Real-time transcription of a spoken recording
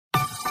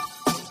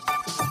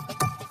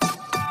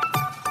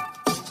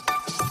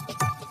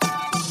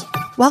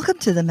Welcome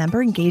to the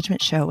Member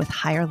Engagement Show with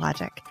Higher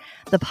Logic,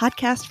 the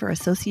podcast for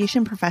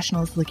association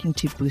professionals looking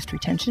to boost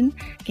retention,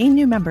 gain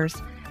new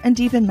members, and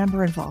deepen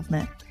member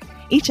involvement.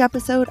 Each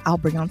episode, I'll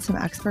bring on some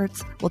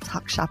experts, we'll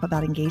talk shop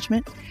about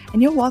engagement,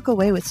 and you'll walk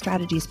away with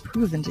strategies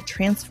proven to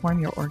transform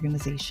your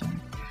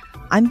organization.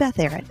 I'm Beth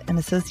Arrett, an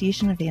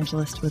association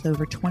evangelist with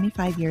over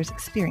 25 years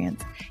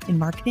experience in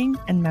marketing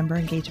and member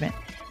engagement,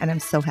 and I'm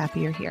so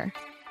happy you're here.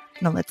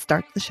 Now let's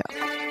start the show.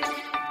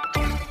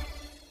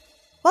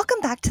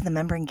 Welcome back to the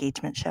Member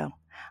Engagement Show.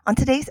 On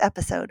today's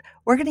episode,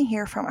 we're going to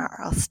hear from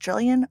our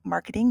Australian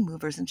marketing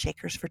movers and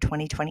shakers for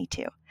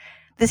 2022.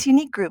 This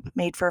unique group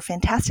made for a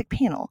fantastic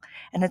panel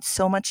and had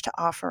so much to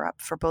offer up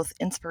for both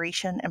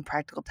inspiration and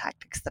practical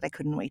tactics that I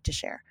couldn't wait to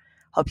share.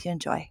 Hope you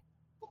enjoy.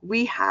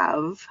 We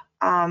have,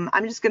 I'm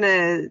just going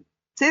to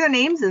say their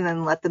names and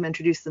then let them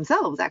introduce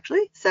themselves,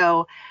 actually.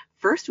 So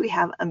first we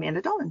have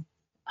Amanda Dolan.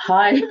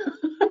 Hi.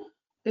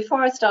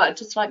 Before I start, I'd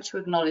just like to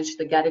acknowledge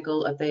the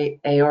Gadigal of the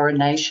Eora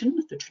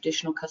Nation, the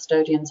traditional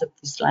custodians of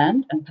this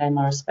land, and pay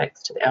my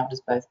respects to the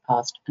elders both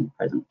past and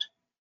present.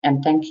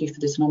 And thank you for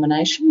this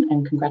nomination,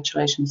 and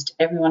congratulations to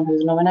everyone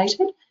who's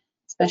nominated,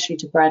 especially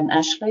to Brad and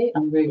Ashley.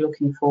 I'm really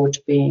looking forward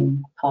to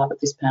being part of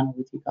this panel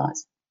with you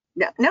guys.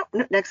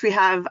 Next we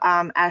have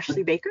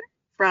Ashley Baker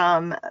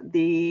from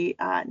the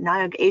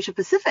NIOG Asia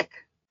Pacific.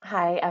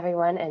 Hi,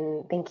 everyone,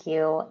 and thank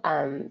you,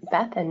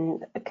 Beth,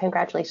 and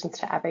congratulations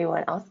to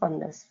everyone else on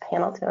this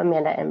panel, to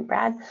Amanda and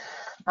Brad.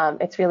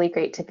 It's really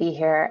great to be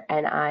here,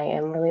 and I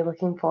am really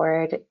looking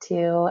forward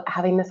to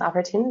having this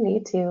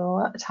opportunity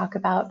to talk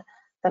about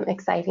some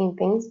exciting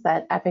things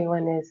that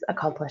everyone is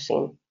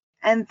accomplishing.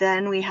 And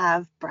then we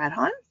have Brad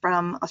Hahn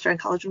from Australian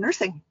College of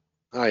Nursing.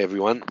 Hi,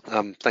 everyone.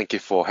 Thank you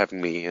for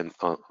having me in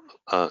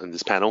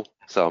this panel.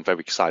 So I'm very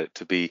excited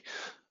to be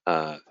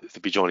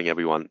joining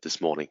everyone this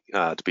morning,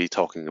 to be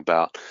talking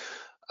about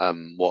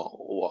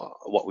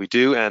what we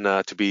do, and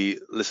to be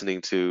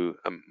listening to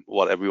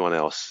what everyone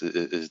else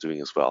is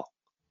doing as well.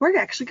 We're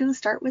actually going to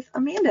start with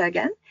Amanda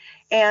again.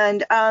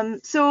 And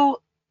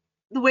so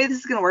the way this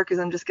is going to work is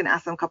I'm just going to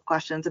ask them a couple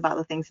questions about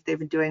the things that they've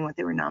been doing, what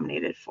they were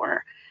nominated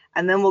for.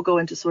 And then we'll go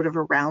into sort of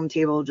a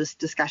roundtable just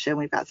discussion.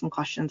 We've got some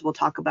questions we'll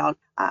talk about.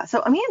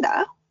 So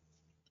Amanda,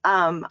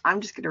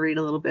 I'm just going to read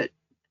a little bit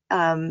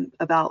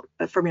about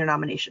from your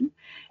nomination.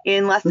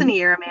 In less than a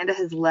year, Amanda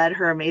has led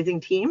her amazing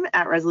team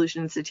at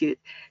Resolution Institute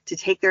to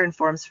take their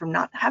informs from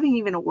not having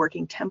even a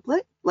working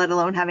template, let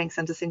alone having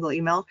sent a single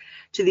email,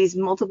 to these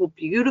multiple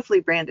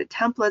beautifully branded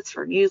templates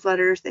for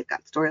newsletters. They've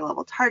got story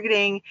level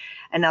targeting,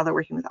 and now they're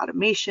working with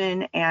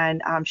automation.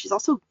 And she's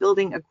also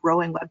building a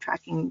growing web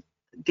tracking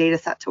data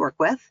set to work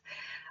with.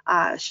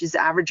 She's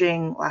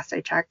averaging, last I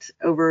checked,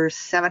 over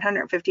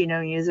 750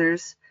 known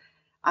users,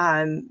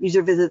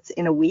 user visits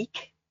in a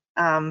week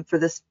for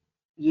this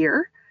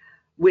year,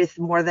 with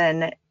more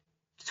than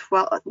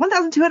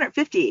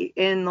 1,250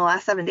 in the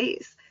last 7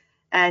 days,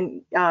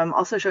 and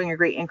also showing a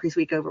great increase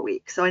week over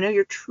week. So I know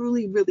you're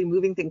truly really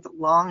moving things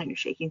along and you're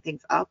shaking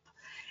things up,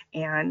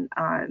 and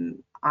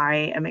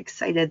I am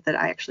excited that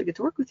I actually get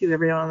to work with you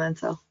every now and then,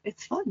 so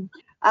it's fun.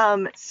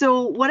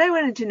 So what I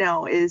wanted to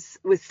know is,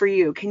 for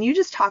you, can you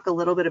just talk a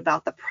little bit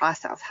about the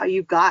process, how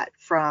you got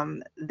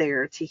from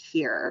there to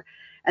here,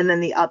 and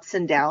then the ups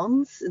and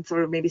downs, and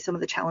sort of maybe some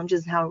of the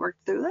challenges and how we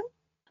worked through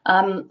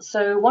them?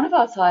 So one of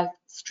our 5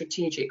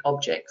 strategic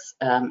objects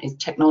is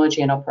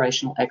technology and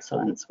operational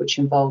excellence, which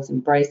involves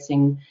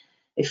embracing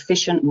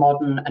efficient,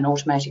 modern and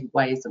automated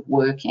ways of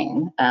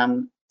working,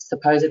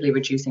 supposedly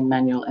reducing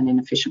manual and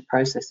inefficient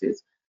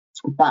processes.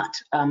 But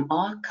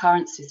our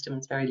current system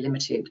is very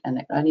limited, and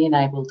it only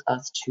enabled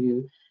us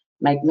to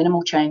make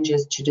minimal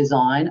changes to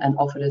design and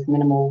offered us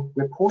minimal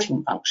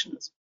reporting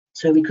functions.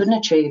 So we couldn't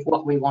achieve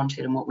what we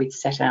wanted and what we'd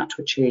set out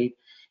to achieve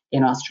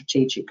in our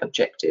strategic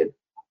objective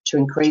to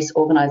increase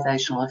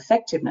organisational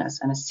effectiveness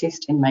and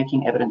assist in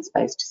making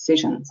evidence-based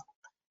decisions.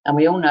 And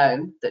we all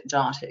know that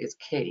data is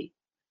key.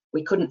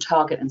 We couldn't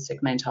target and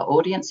segment our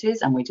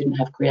audiences, and we didn't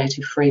have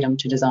creative freedom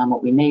to design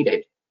what we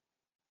needed.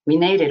 We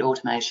needed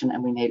automation,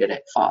 and we needed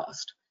it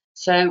fast.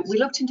 So we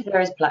looked into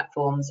various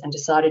platforms and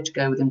decided to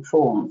go with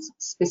Informs,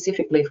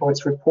 specifically for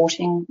its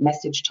reporting,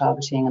 message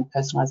targeting and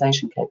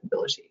personalisation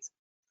capabilities.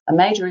 A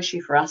major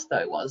issue for us,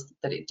 though, was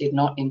that it did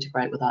not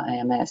integrate with our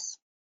AMS.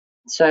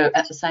 So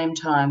at the same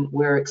time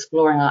we're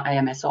exploring our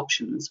AMS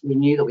options, we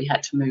knew that we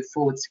had to move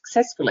forward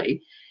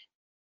successfully.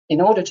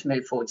 In order to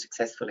move forward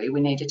successfully, we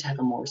needed to have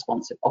a more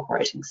responsive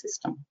operating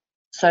system.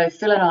 So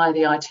Phil and I,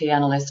 the IT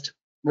analyst,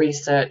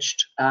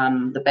 researched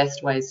the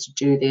best ways to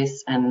do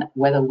this and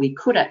whether we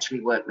could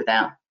actually work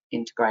without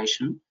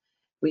integration.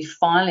 We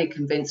finally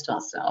convinced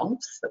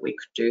ourselves that we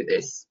could do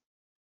this.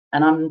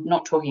 And I'm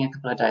not talking a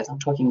couple of days, I'm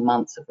talking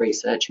months of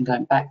research and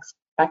going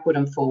backward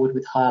and forward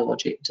with Higher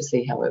Logic to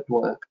see how it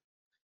would work.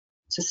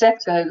 So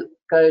Seth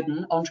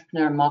Godin,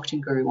 entrepreneur and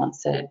marketing guru,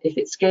 once said, if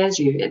it scares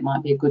you, it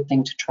might be a good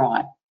thing to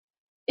try.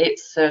 It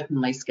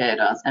certainly scared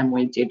us, and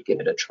we did give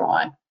it a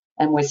try,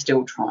 and we're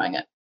still trying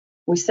it.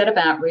 We set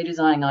about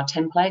redesigning our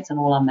templates and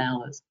all our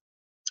mailers.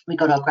 We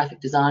got our graphic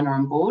designer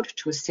on board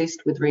to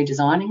assist with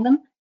redesigning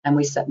them and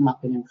we set them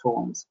up in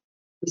Informs.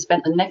 We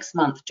spent the next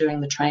month doing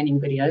the training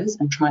videos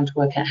and trying to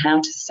work out how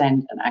to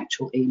send an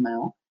actual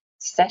email,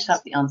 set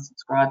up the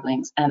unsubscribe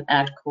links, and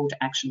add call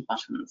to action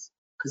buttons,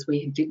 because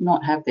we did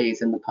not have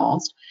these in the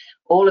past.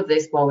 All of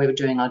this while we were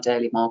doing our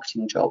daily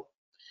marketing job.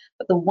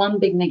 But the one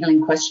big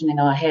niggling question in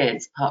our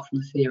heads, apart from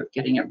the fear of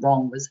getting it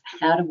wrong, was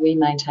how do we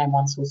maintain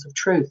one source of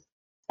truth?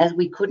 As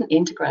we couldn't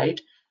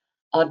integrate,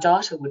 our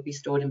data would be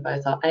stored in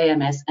both our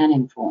AMS and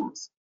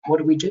Informs. What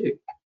do we do?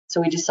 So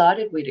we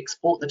decided we'd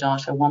export the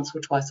data once or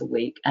twice a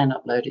week and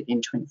upload it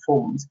into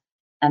Informs,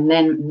 and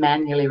then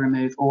manually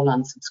remove all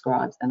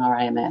unsubscribes in our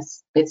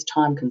AMS. It's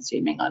time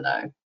consuming, I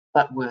know,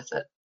 but worth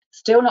it.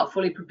 Still not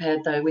fully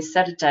prepared though, we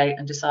set a date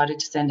and decided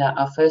to send out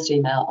our first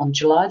email on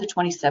July the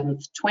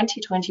 27th,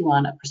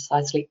 2021 at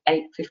precisely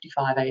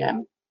 8:55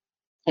 a.m.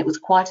 It was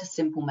quite a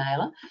simple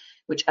mailer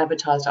which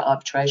advertised our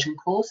arbitration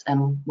course,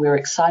 and we were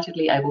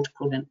excitedly able to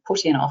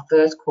put in our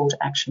first call to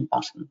action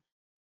button.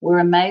 We were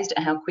amazed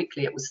at how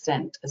quickly it was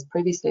sent, as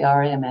previously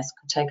our AMS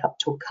could take up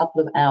to a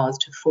couple of hours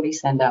to fully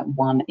send out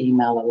one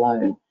email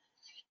alone.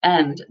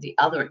 And the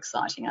other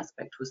exciting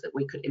aspect was that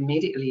we could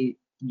immediately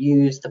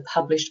use the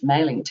published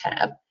mailing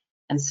tab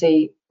and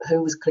see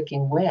who was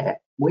clicking where.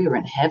 We were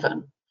in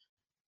heaven.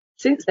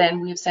 Since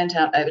then, we have sent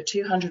out over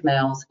 200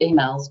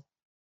 emails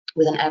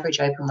with an average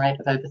open rate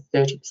of over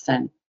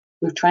 30%.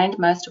 We've trained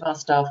most of our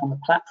staff on the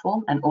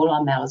platform, and all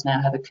our mailers now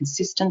have a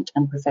consistent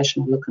and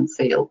professional look and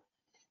feel.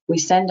 We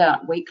send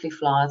out weekly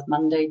flyers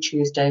Monday,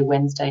 Tuesday,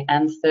 Wednesday,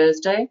 and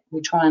Thursday.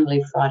 We try and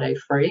leave Friday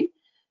free,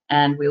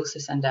 and we also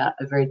send out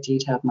a very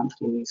detailed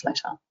monthly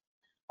newsletter.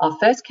 Our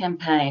first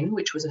campaign,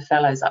 which was a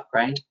Fellows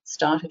upgrade,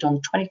 started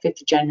on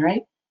 25th of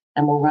January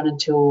and will run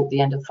until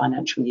the end of the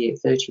financial year,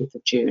 30th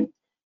of June,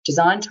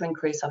 designed to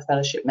increase our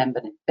fellowship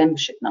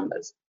membership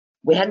numbers.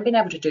 We hadn't been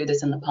able to do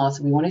this in the past,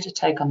 and we wanted to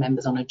take our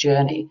members on a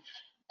journey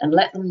and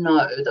let them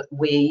know that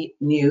we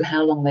knew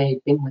how long they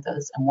had been with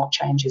us and what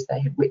changes they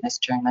had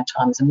witnessed during their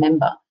time as a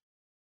member.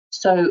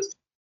 So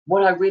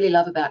what I really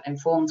love about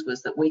Informs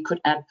was that we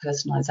could add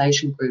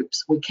personalisation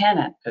groups. We can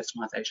add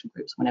personalisation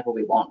groups whenever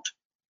we want.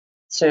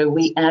 So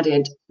we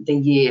added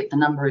the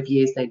number of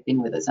years they'd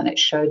been with us, and it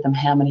showed them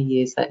how many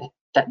years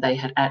that they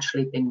had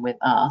actually been with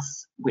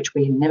us, which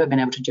we had never been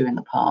able to do in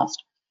the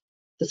past.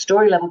 The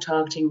story level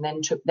targeting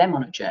then took them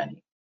on a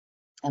journey,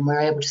 and we were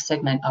able to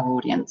segment our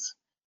audience,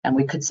 and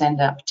we could send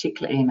out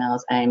particular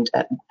emails aimed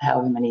at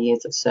however many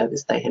years of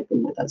service they had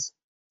been with us.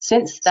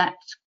 Since that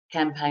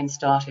campaign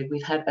started,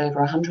 we've had over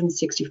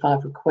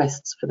 165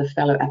 requests for the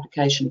fellow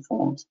application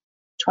forms,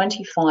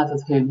 25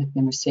 of whom have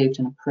been received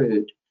and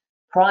approved.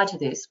 Prior to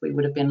this, we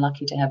would have been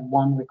lucky to have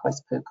one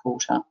request per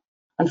quarter.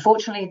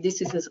 Unfortunately,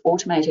 this is as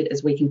automated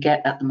as we can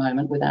get at the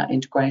moment without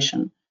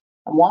integration.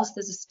 And whilst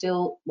there's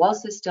still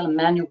a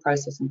manual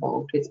process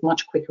involved, it's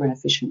much quicker and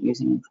efficient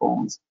using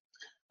Informs.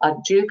 I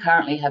do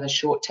currently have a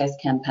short test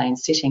campaign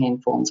sitting in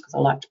Informs because I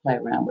like to play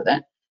around with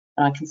it.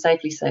 And I can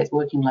safely say it's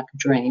working like a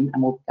dream,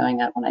 and we'll be going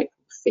out on April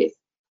 5th.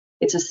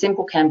 It's a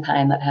simple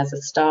campaign that has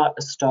a start,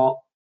 a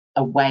stop,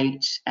 a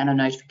wait, and a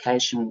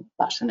notification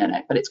button in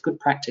it, but it's good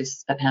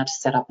practice at how to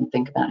set up and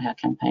think about how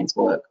campaigns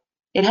work.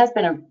 It has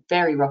been a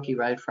very rocky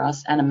road for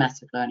us and a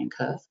massive learning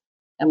curve.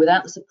 And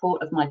without the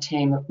support of my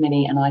team of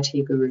Rukmini and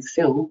IT guru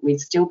Phil, we'd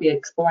still be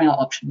exploring our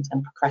options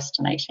and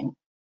procrastinating.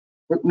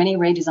 Rukmini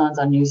redesigns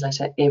our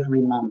newsletter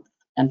every month,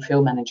 and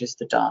Phil manages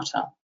the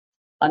data.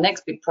 Our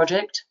next big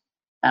project,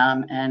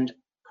 and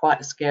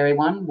quite a scary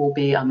one, will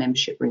be our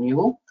membership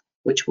renewal,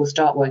 which we'll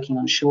start working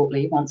on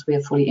shortly once we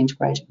are fully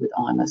integrated with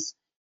IMIS,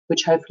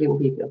 which hopefully will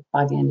be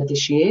by the end of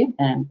this year,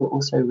 and we're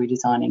also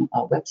redesigning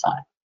our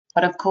website.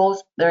 But of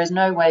course, there is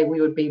no way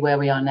we would be where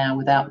we are now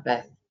without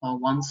Beth, our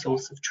one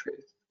source of truth.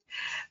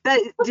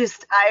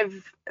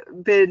 I've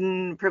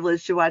been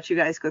privileged to watch you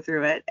guys go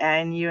through it,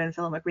 and you and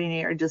Phil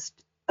McReaney are just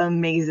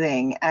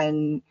amazing,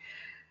 and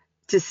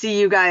to see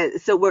you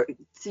guys,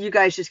 you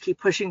guys just keep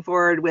pushing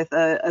forward with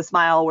a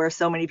smile, where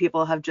so many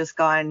people have just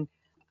gone,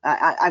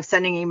 I'm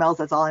sending emails,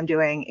 that's all I'm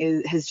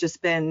doing, has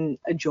just been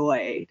a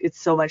joy. It's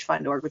so much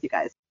fun to work with you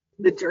guys.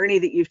 The journey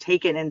that you've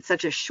taken in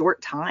such a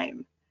short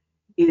time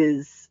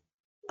is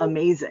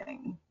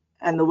amazing,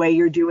 and the way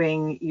you're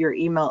doing your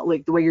email,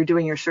 like the way you're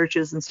doing your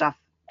searches and stuff,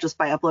 just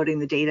by uploading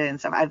the data and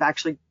stuff. I've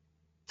actually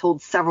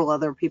told several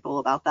other people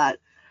about that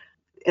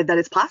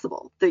it's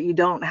possible, that you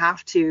don't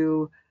have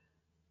to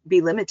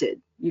be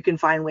limited. You can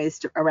find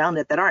ways around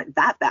it that aren't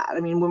that bad. I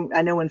mean,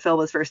 I know when Phil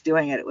was first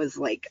doing it, it was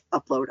like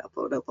upload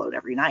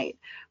every night,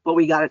 but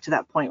we got it to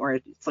that point where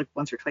it's like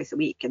once or twice a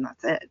week, and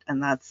that's it.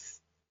 And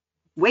that's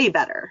way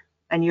better.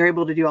 And you're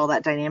able to do all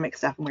that dynamic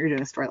stuff, and when you're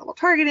doing story level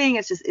targeting,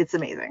 it's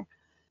amazing.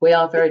 We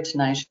are very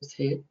tenacious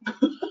here.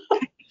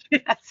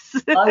 Yes.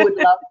 I would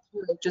love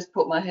to just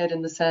put my head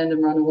in the sand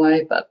and run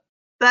away, but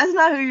that's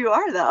not who you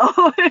are,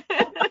 though.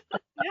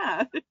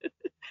 Yeah.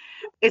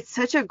 It's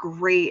such a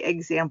great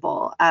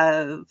example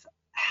of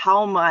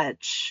how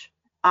much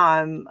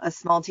a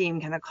small team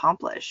can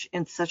accomplish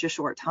in such a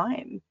short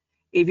time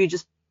if you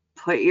just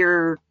put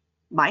your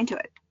mind to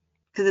it.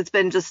 Because it's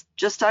been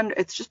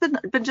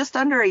just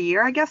under a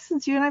year, I guess,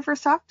 since you and I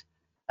first talked.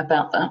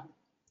 about that.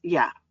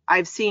 Yeah,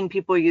 I've seen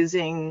people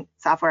using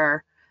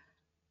software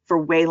for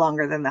way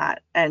longer than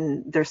that,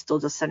 and they're still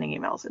just sending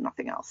emails and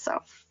nothing else. So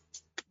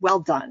well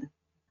done.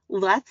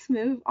 Let's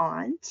move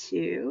on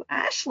to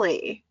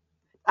Ashley.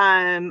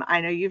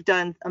 I know you've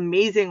done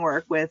amazing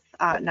work with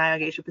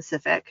NIAG Asia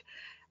Pacific.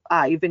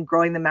 You've been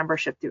growing the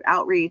membership through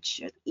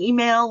outreach,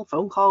 email,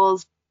 phone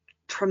calls,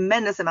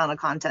 tremendous amount of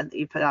content that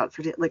you put out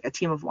for like a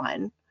team of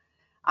one.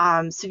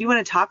 So do you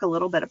want to talk a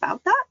little bit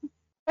about that?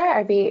 Sure,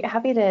 I'd be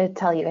happy to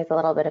tell you guys a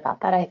little bit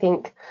about that. I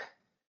think,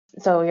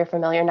 so you're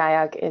familiar,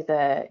 NIAG is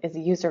a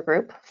user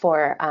group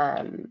for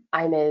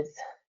IMIS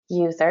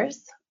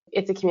users.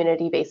 It's a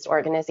community-based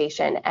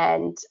organization,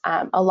 and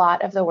a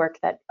lot of the work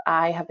that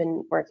I have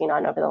been working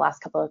on over the last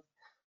couple of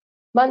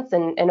months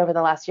and over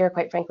the last year,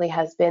 quite frankly,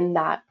 has been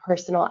that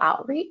personal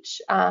outreach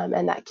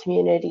and that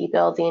community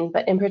building.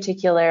 But in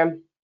particular,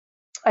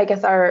 I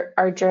guess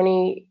our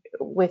journey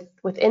with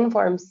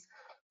Informs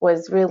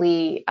was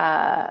really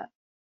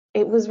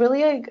it was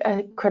really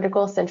a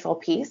critical central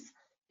piece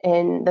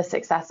in the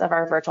success of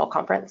our virtual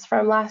conference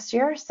from last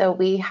year. So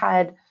we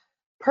had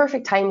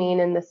perfect timing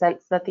in the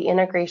sense that the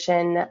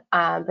integration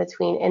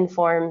between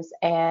Informs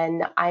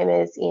and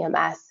IMIS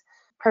EMS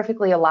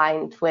perfectly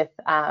aligned with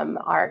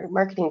our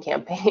marketing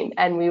campaign,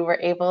 and we were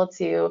able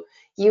to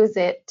use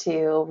it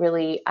to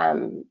really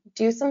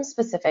do some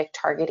specific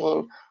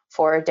targeting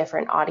for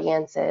different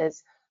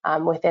audiences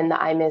within the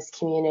IMIS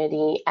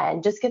community,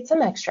 and just get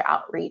some extra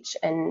outreach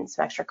and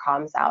some extra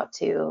comms out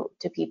to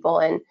people.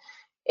 And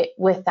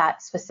with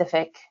that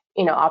specific,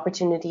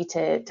 opportunity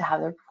to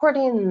have the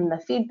reporting and the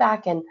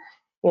feedback, and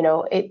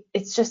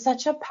it's just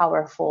such a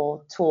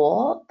powerful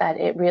tool that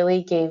it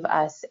really gave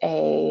us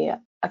a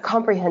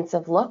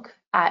comprehensive look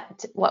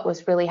at what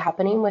was really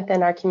happening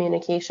within our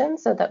communication,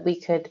 so that we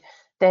could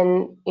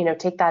then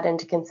take that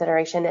into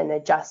consideration and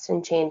adjust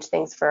and change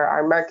things for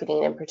our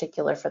marketing, in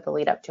particular for the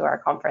lead up to our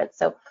conference.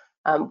 So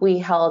we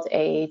held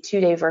a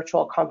 2-day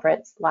virtual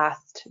conference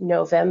last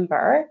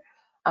November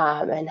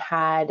and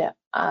had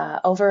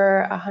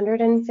over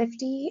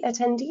 150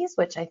 attendees,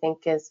 which I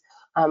think is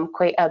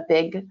quite a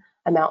big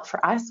amount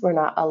for us. We're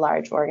not a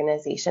large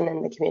organization,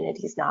 and the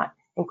community is not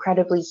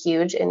incredibly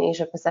huge in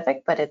Asia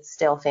Pacific, but it's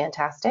still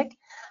fantastic.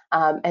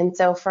 And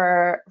so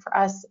for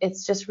us,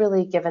 it's just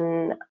really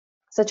given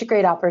such a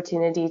great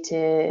opportunity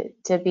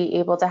to be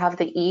able to have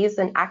the ease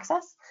and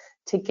access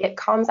to get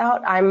comms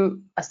out.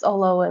 I'm a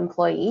solo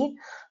employee,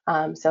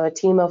 so a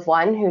team of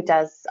one who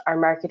does our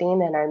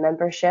marketing and our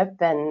membership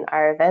and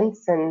our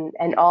events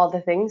and all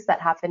the things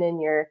that happen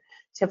in your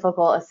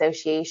typical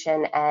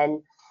association.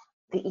 And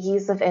the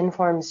ease of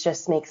Informs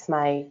just makes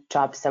my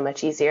job so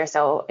much easier.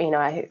 So,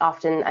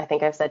 I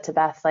think I've said to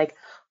Beth, like,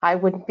 I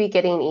wouldn't be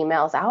getting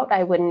emails out.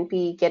 I wouldn't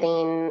be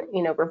getting,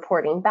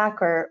 reporting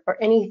back or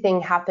anything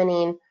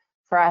happening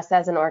for us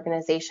as an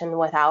organization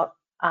without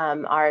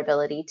our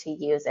ability to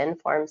use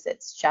Informs.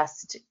 It's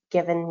just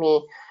given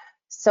me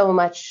so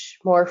much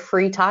more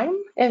free time,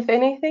 if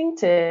anything,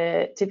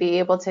 to be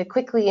able to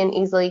quickly and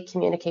easily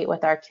communicate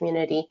with our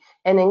community.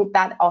 And then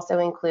that also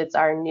includes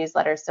our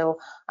newsletter. So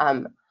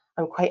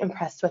I'm quite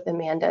impressed with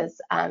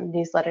Amanda's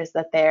newsletters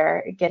that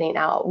they're getting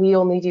out. We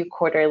only do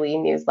quarterly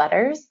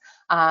newsletters,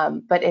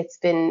 but it's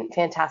been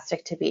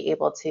fantastic to be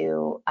able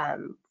to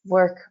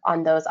work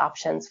on those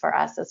options for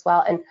us as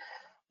well. And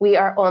we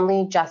are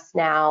only just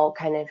now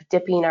kind of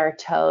dipping our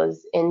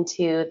toes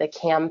into the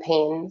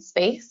campaign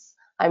space.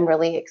 I'm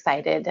really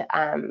excited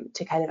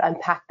to kind of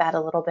unpack that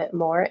a little bit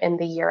more in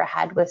the year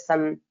ahead with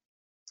some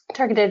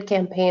targeted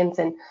campaigns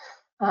and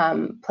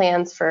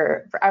plans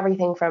for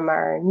everything from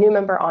our new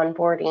member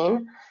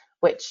onboarding,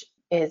 which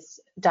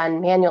is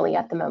done manually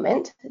at the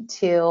moment,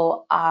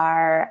 to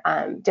our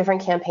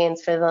different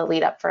campaigns for the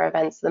lead up for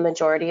events. The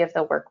majority of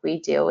the work we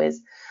do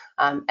is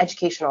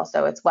educational,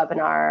 so it's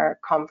webinar,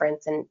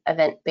 conference, and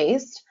event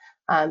based.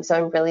 So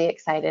I'm really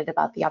excited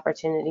about the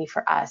opportunity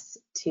for us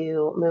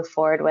to move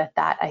forward with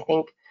that. I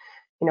think,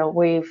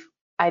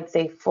 I'd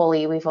say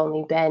fully, we've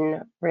only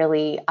been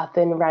really up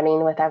and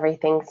running with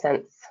everything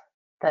since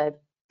the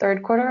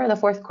third quarter or the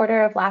fourth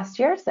quarter of last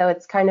year. So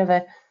it's kind of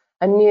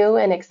a new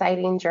and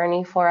exciting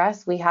journey for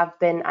us. We have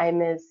been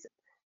IMIS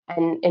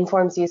and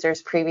Informs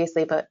users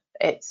previously, but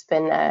it's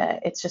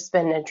just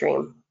been a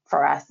dream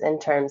for us in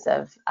terms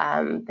of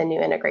the new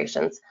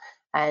integrations.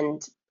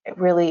 And it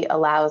really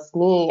allows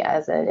me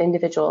as an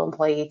individual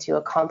employee to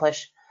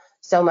accomplish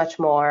so much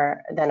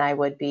more than I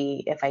would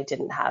be if I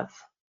didn't have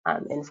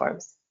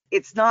Informs.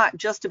 It's not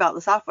just about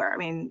the software. I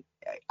mean,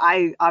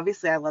 I love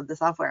the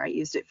software. I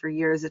used it for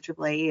years at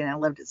AAA, and I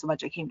loved it so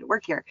much I came to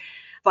work here.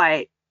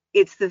 But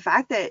it's the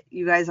fact that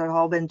you guys have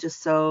all been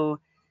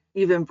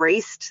you've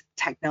embraced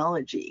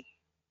technology,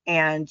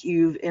 and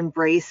you've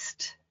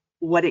embraced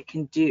what it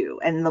can do,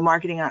 and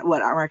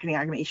what our marketing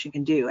automation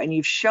can do, and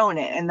you've shown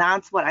it, and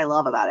that's what I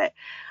love about it.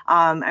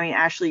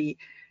 Ashley,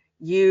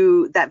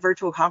 that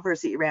virtual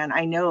conference that you ran,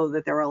 I know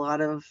that there were a lot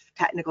of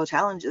technical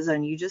challenges,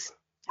 and you just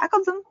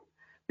tackled them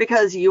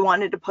because you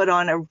wanted to put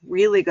on a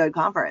really good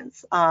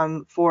conference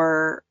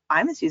for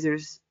IMIS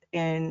users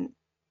in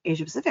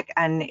Asia Pacific,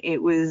 and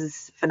it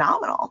was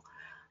phenomenal.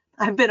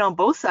 I've been on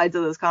both sides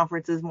of those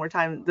conferences more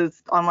times,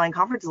 those online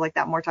conferences like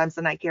that more times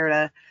than I care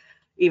to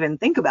even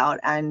think about.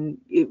 And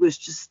it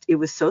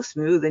was so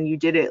smooth, and you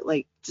did it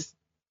like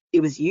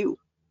it was you.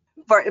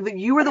 But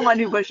you were the one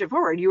who pushed it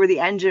forward. You were the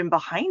engine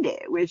behind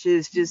it, which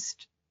is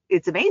just,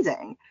 it's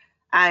amazing.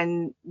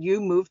 And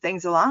you move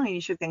things along and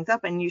you shook things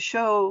up, and you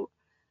show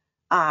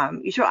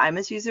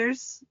IMIS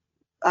users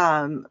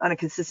on a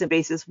consistent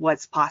basis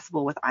what's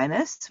possible with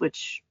IMIS,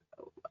 which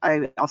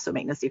I also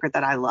make no secret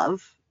that I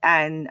love.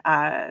 And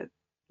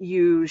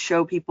you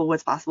show people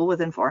what's possible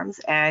with Informs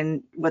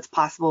and what's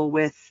possible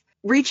with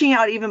reaching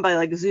out even by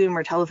like Zoom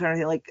or telephone or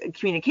anything, like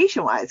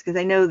communication wise, because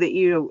I know that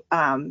you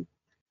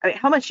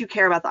how much you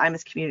care about the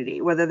IMIS community,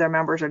 whether they're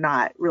members or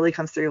not, really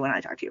comes through when I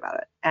talk to you about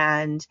it.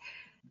 And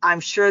I'm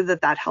sure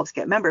that helps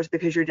get members,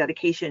 because your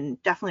dedication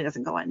definitely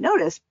doesn't go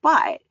unnoticed,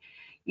 but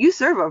you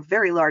serve a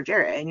very large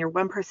area and you're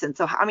one person.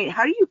 So, I mean,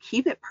 how do you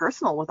keep it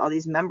personal with all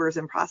these members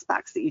and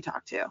prospects that you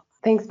talk to?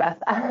 Thanks,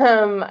 Beth.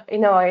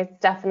 It's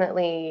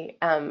definitely,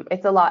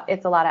 it's a lot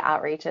of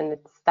outreach, and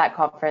that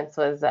conference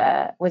was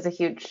a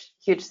huge,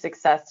 huge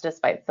success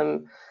despite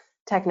some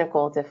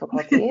technical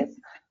difficulties.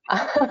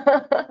 I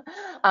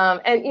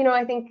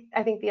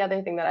think the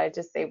other thing that I'd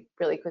just say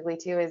really quickly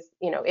too is,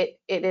 it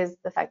is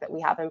the fact that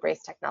we have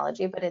embraced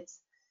technology, but it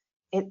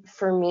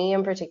for me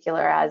in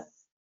particular as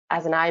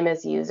an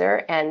IMIS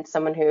user and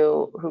someone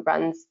who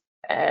runs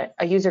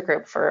a user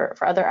group for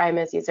other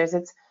IMIS users,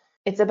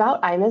 it's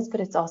about IMIS, but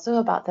it's also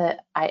about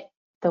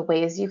the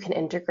ways you can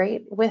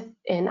integrate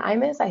within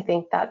IMIS. I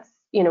think that's,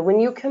 when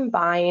you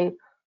combine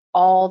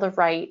all the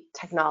right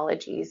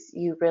technologies,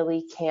 you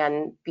really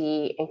can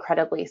be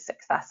incredibly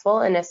successful.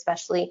 And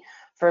especially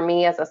for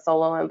me as a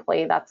solo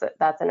employee, that's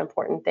an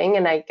important thing.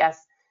 And I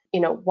guess,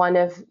 one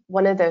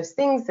of those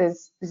things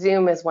is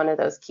Zoom is one of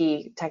those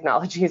key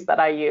technologies that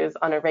I use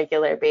on a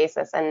regular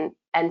basis.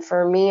 And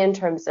for me, in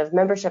terms of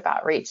membership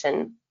outreach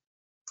and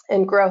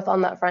growth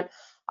on that front,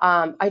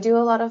 I do a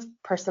lot of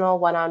personal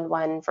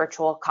one-on-one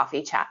virtual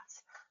coffee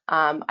chats.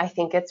 I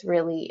think it's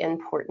really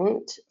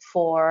important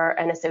for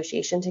an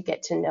association to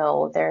get to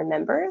know their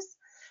members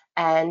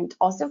and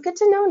also get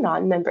to know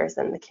non-members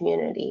in the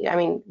community. I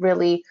mean,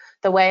 really,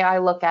 the way I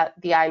look at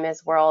the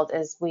IMIS world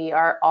is we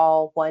are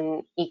all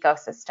one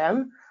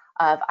ecosystem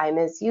of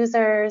IMIS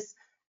users,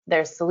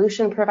 there's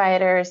solution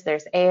providers,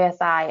 there's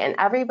ASI, and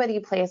everybody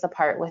plays a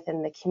part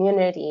within the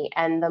community.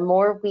 And the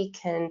more we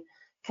can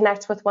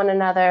connect with one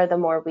another, the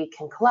more we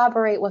can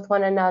collaborate with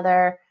one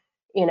another,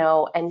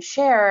 and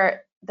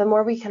share, the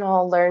more we can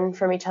all learn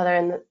from each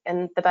other,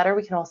 and the better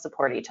we can all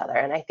support each other.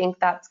 And I think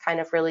that's kind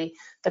of really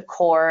the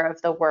core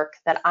of the work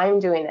that I'm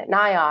doing at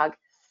NIOG,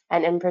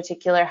 and in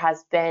particular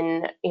has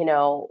been,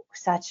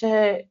 such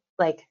a,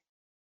 like,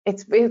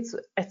 it's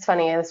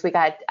funny, this week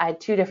I had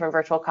 2 different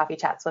virtual coffee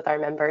chats with our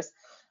members.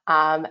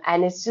 And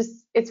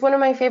it's one of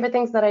my favorite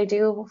things that I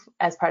do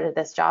as part of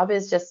this job,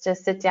 is just to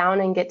sit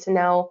down and get to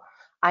know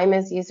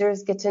IMIS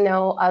users, get to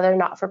know other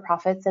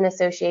not-for-profits and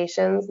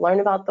associations, learn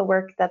about the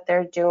work that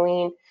they're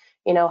doing,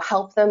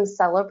 help them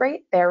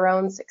celebrate their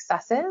own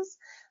successes,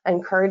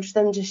 encourage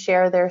them to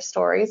share their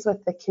stories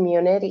with the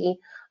community,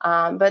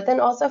 but then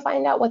also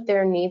find out what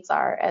their needs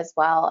are as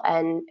well,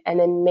 and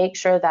then make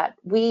sure that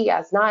we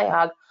as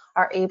NIOG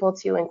are able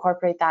to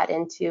incorporate that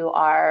into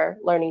our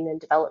learning and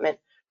development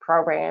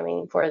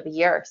programming for the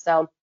year.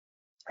 So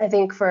I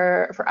think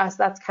for us,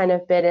 that's kind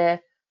of been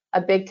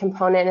a big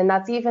component, and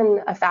that's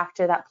even a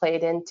factor that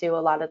played into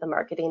a lot of the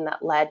marketing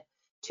that led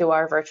to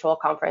our virtual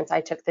conference. I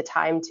took the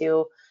time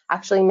to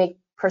actually make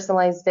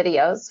personalized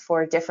videos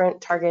for different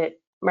target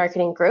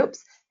marketing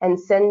groups and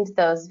send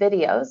those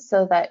videos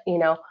so that,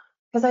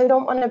 because I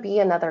don't want to be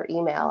another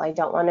email. I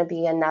don't want to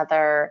be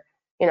another,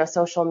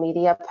 social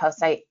media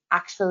post. I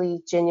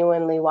actually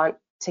genuinely want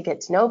to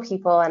get to know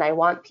people, and I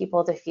want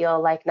people to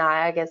feel like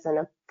NIOG is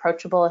an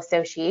approachable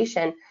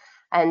association.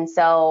 And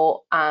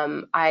so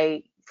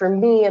for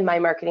me and my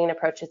marketing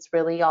approach, it's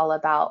really all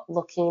about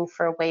looking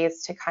for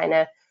ways to kind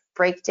of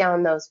break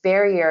down those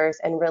barriers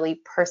and really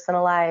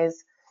personalize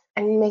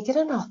and make it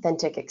an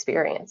authentic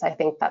experience. I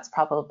think that's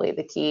probably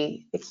the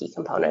key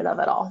component of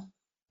it all.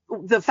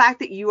 The fact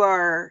that you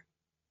are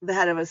the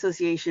head of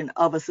association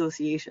of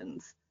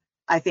associations,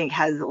 I think,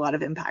 has a lot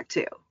of impact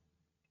too,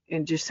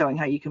 in just showing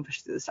how you can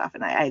push through the stuff.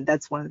 And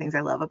that's one of the things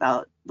I love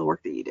about the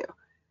work that you do,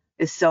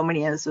 is so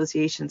many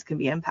associations can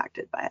be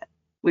impacted by it,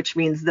 which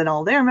means that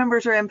all their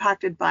members are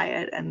impacted by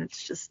it, and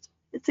it's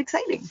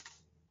exciting.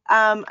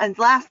 And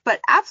last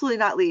but absolutely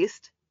not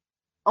least,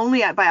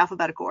 only by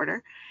alphabetical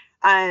order,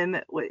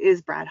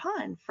 is Brad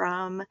Hahn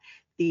from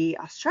the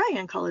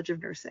Australian College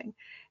of Nursing.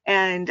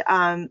 And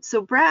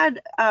so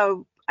Brad,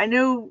 I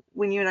know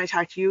when you and I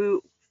talked to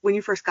you, when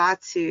you first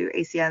got to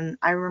ACN,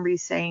 I remember you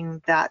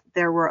saying that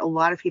there were a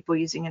lot of people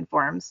using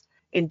Informs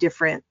in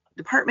different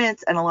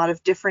departments and a lot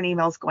of different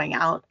emails going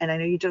out. And I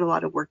know you did a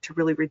lot of work to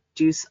really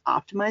reduce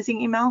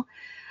optimizing email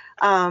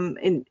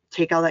and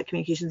take all that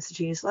communications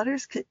to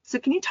newsletters. So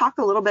can you talk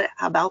a little bit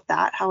about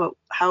that, how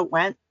it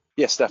went?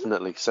 Yes,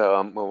 definitely.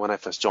 So when I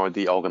first joined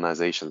the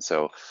organization,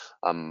 so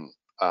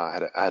I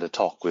had a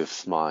talk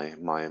with my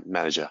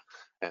manager,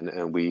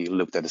 and we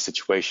looked at the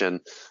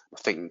situation.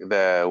 I think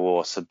there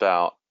was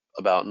about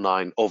over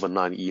nine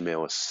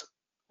emails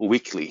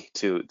weekly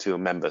to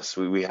members.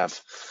 We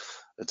have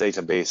a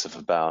database of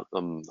about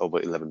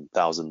over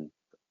 11,000,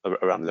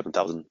 around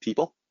 11,000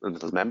 people,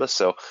 members.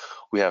 So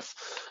we have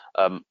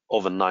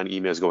over nine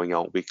emails going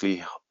out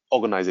weekly,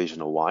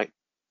 organizational wide.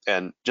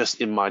 And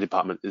just in my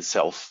department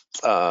itself,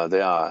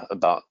 there are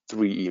about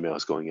three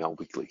emails going out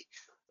weekly.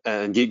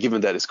 And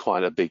given that it's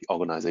quite a big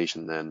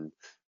organization, and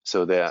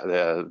so there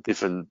are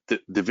different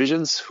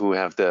divisions who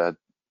have their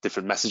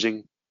different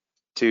messaging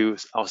to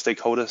our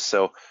stakeholders.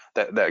 So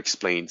that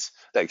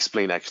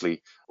explain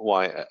actually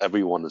why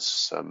everyone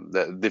is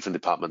the different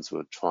departments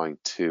were trying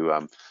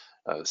to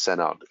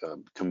send out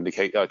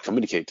communicate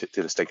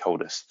to the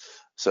stakeholders.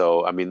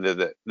 So I mean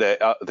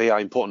they are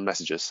important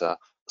messages.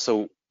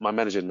 So my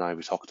manager and I,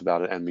 we talked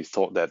about it, and we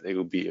thought that it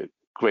would be a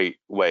great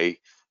way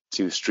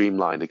to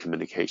streamline the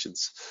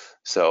communications.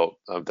 So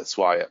that's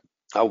why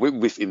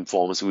with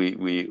Informs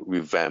we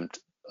revamped.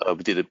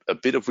 We did a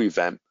bit of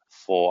revamp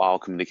for our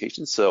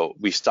communications. So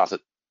we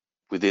started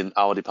within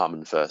our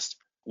department first.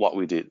 What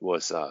we did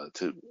was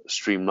to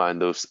streamline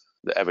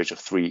the average of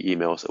 3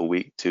 emails a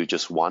week to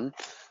just 1.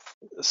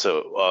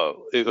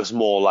 So it was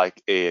more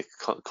like a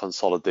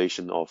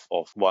consolidation of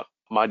what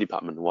my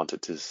department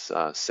wanted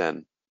to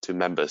send to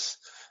members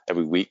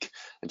every week,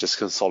 and just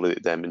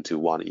consolidate them into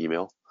 1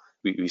 email.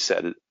 We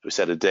set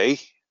a day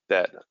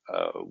that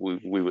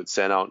we would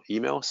send out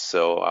emails.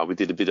 So we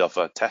did a bit of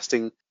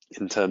testing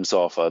in terms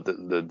of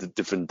the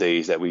different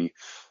days that we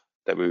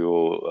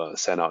will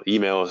send out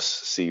emails,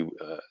 see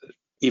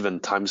even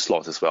time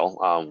slots as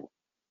well.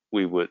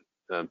 We would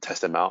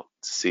test them out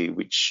to see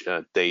which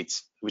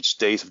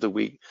days of the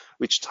week,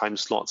 which time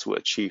slots will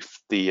achieve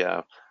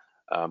the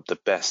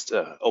best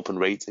open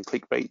rates and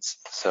click rates.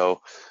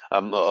 So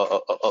a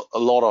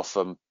lot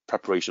of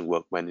preparation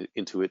work went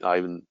into it.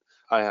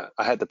 I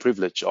had the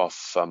privilege of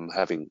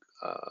having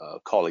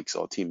colleagues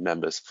or team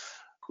members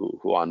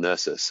who are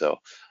nurses. So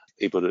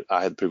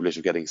I had the privilege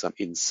of getting some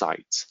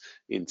insights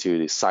into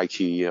the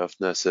psyche of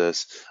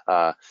nurses,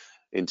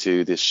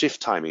 into the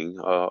shift timing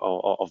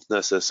of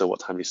nurses. So what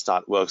time they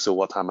start work, so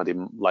what time are they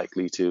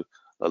likely to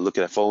look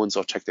at their phones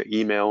or check their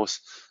emails.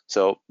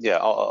 So yeah,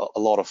 a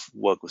lot of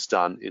work was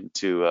done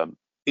into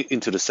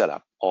the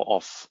setup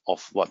of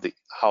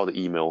how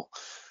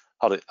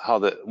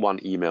the one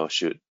email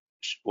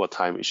what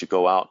time it should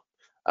go out,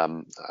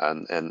 and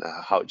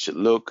how it should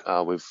look.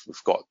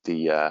 We've got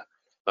the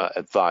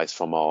advice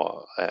from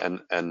our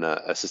and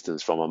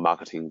assistance from our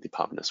marketing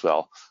department as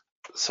well.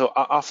 So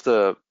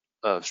after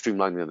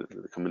streamlining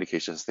the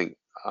communications, I think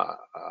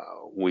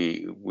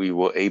we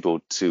were able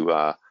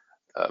to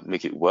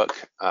make it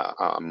work.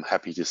 I'm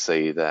happy to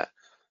say that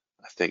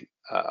I think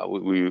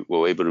we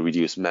were able to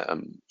reduce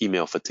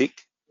email fatigue,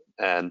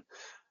 and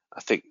I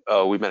think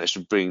we managed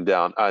to bring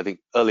down. I think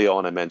earlier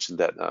on I mentioned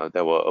that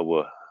there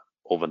were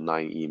over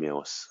 9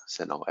 emails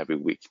sent out every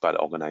week by the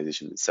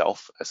organization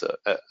itself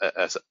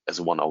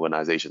as one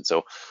organization.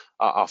 So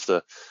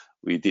after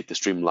we did the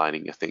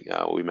streamlining, I think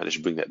we managed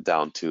to bring that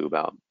down to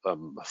about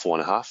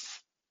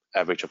 4.5,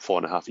 average of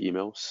 4.5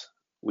 emails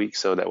a week.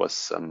 So that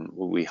was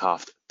we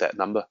halved that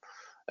number,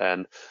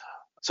 and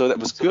so that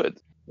was good.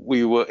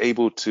 We were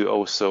able to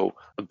also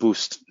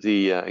boost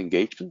the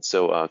engagement,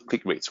 so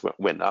click rates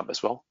went up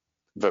as well.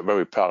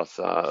 Very proud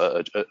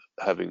of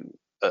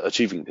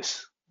achieving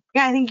this.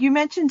 Yeah, I think you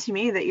mentioned to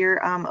me that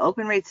your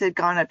open rates had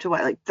gone up to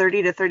what, like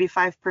 30 to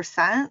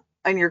 35%,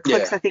 and your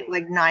clicks, yeah. I think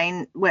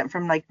went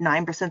from like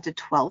 9% to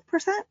 12%.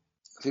 I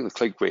think the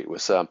click rate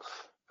was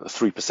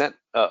 3%,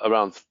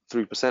 around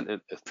 3%.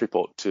 It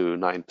tripled to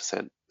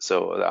 9%.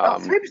 So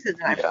 3% to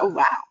 9%. Yeah. Oh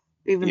wow,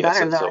 even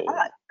better than I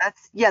thought.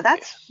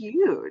 That's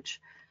huge.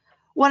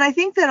 Well, I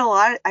think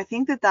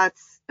that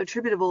that's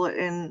attributable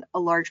in a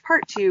large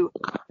part to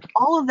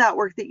all of that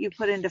work that you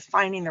put into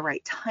finding the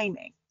right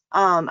timing.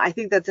 I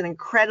think that's an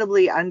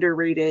incredibly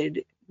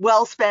underrated,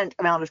 well-spent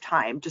amount of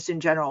time just in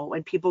general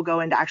when people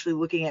go into actually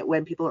looking at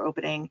when people are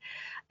opening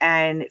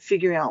and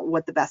figuring out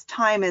what the best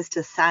time is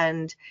to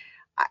send.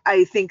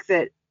 I think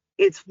that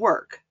it's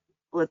work.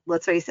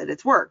 Let's face it,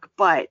 it's work,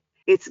 but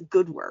it's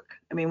good work.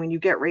 I mean, when you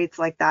get rates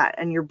like that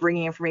and you're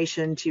bringing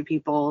information to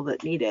people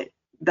that need it,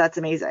 that's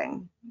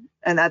amazing.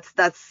 And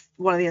that's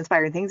one of the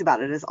inspiring things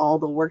about it is all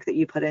the work that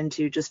you put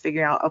into just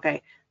figuring out,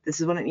 okay, this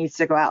is when it needs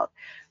to go out.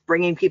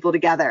 Bringing people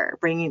together,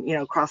 bringing,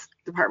 across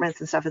departments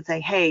and stuff and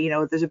saying, hey,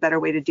 there's a better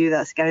way to do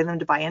this, getting them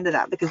to buy into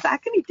that, because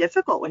that can be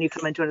difficult when you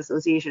come into an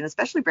association,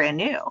 especially brand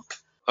new.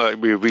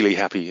 We're really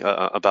happy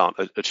about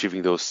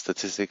achieving those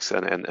statistics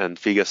and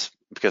figures,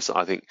 because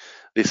I think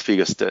these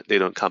figures, they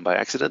don't come by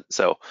accident.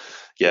 So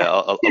yeah.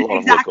 a lot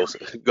exactly.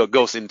 Of work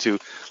goes into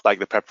like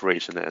the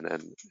preparation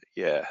and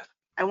yeah.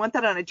 I want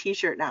that on a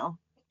t-shirt now.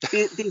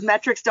 These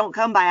metrics don't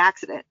come by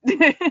accident.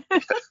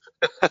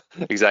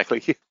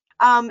 Exactly.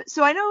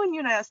 So I know when you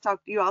and I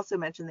talked, you also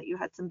mentioned that you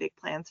had some big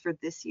plans for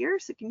this year.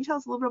 So can you tell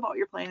us a little bit about what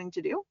you're planning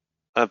to do?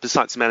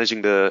 besides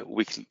managing the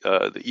weekly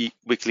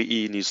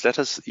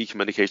e-newsletters,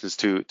 e-communications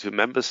to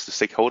members, to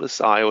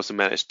stakeholders, I also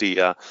manage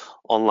the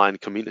online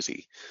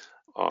community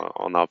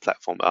on our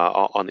platform,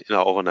 in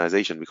our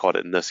organization. We call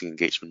it Nursing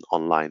Engagement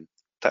Online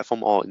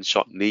Platform, or in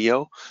short,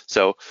 NEO.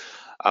 So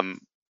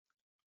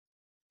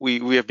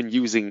we have been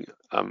using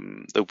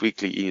the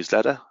weekly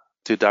e-newsletter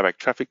to direct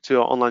traffic to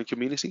our online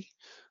community.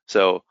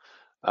 So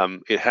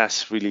it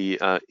has really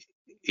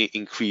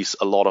increased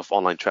a lot of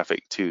online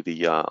traffic to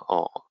the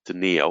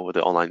NEO,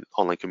 the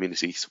online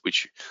communities,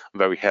 which I'm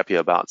very happy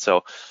about.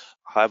 So,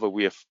 however,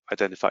 we have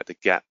identified the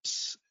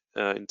gaps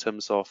in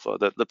terms of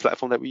the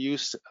platform that we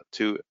use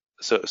to.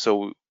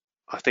 So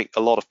I think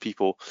a lot of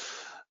people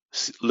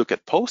look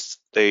at posts.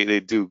 They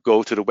do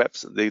go to the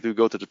website. They do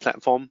go to the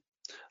platform.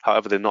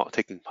 However, they're not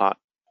taking part.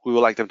 We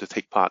would like them to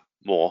take part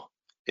more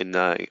in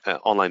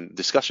online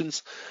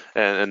discussions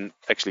and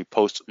actually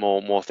post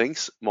more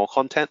things, more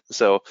content.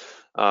 So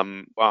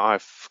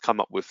I've come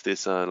up with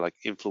this like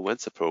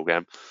influencer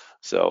program,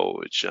 so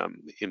which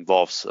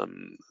involves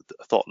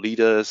thought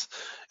leaders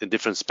in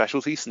different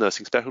specialties,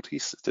 nursing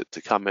specialties,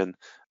 to come and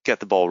get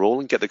the ball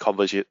rolling, get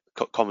the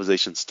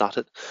conversation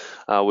started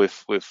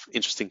with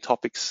interesting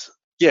topics.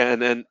 Yeah,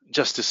 and then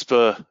just to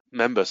spur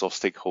members or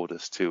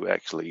stakeholders to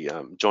actually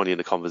join in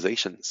the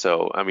conversation.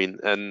 So I mean,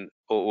 and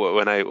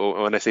when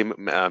I say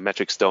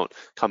metrics don't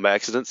come by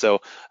accident,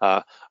 so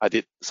I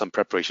did some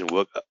preparation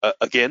work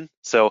again.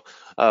 So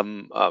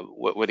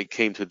when it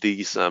came to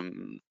these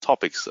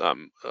topics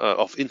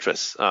of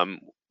interest,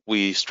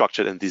 we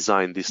structured and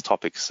designed these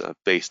topics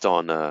based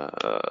on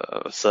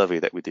a survey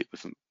that we did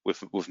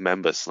with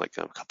members like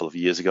a couple of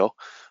years ago.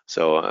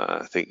 So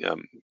I think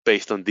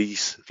based on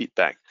these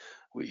feedback,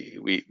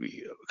 we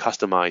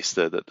customize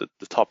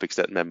the topics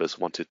that members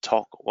want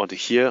to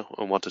hear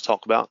and want to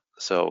talk about.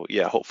 So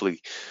yeah,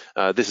 hopefully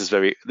this is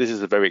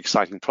a very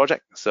exciting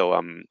project. So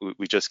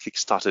we just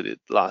kickstarted it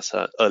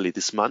early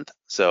this month.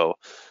 So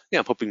yeah,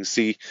 I'm hoping to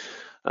see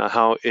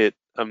how it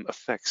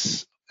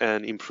affects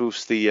and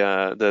improves the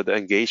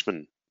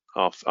engagement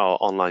of our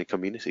online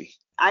community.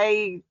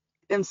 I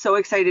am so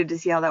excited to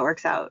see how that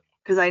works out,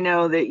 because I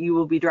know that you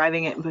will be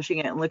driving it and pushing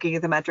it and looking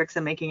at the metrics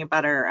and making it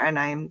better. And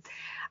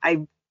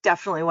I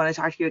definitely want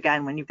to talk to you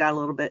again when you've got a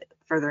little bit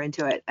further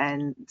into it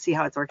and see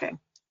how it's working,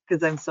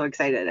 because I'm so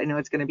excited. I know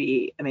it's going to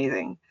be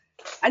amazing.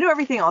 I know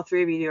everything all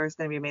three of you do is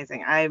going to be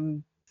amazing.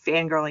 I'm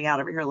fangirling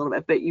out over here a little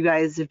bit, but you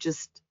guys have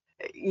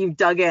you've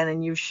dug in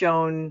and you've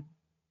shown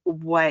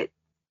what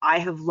I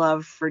have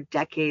loved for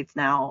decades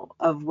now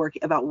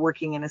about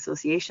working in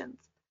associations.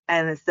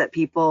 And it's that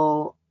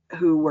people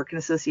who work in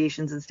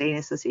associations and stay in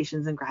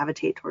associations and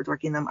gravitate towards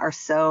working in them are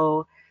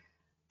so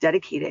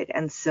dedicated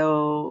and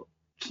so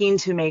keen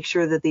to make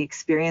sure that the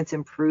experience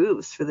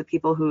improves for the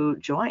people who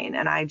join.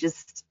 And I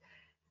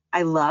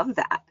love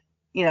that.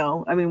 You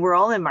know, I mean, we're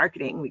all in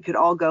marketing. We could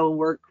all go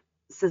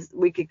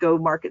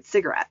market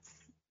cigarettes.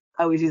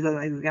 I always use that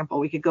as an example.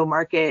 We could go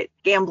market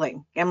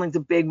gambling. Gambling's a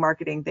big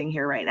marketing thing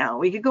here right now.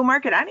 We could go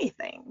market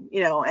anything,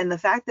 you know, and the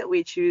fact that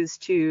we choose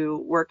to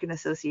work in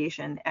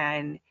association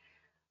and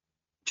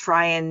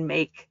try and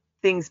make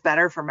things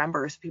better for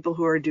members, people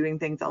who are doing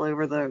things all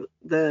over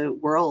the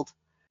world,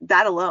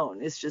 that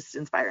alone is just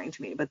inspiring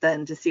to me. But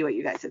then to see what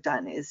you guys have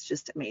done is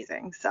just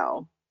amazing.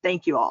 So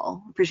thank you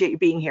all. Appreciate you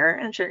being here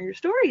and sharing your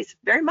stories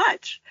very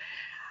much.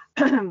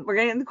 We're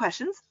getting into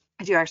questions.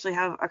 I do actually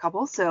have a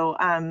couple. So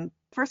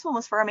first one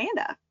was for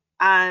Amanda.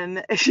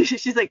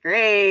 She's like,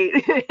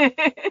 great.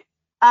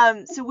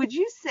 So would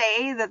you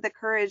say that the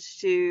courage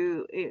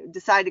to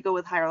decide to go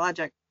with Higher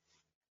Logic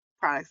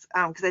products,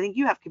 because I think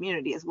you have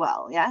community as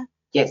well, yeah?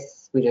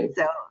 Yes, we do.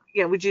 So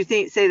yeah, would you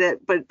say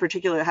that, but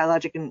particularly High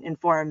Logic and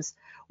Forums,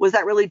 was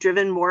that really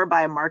driven more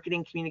by a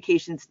marketing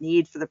communications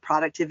need for the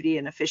productivity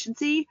and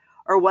efficiency,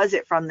 or was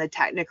it from the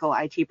technical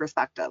IT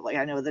perspective? Like,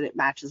 I know that it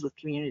matches with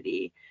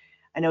community.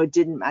 I know it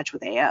didn't match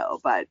with AO,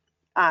 but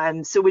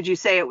so would you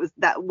say it was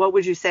that? What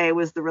would you say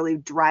was the really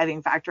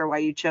driving factor why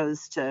you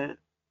chose to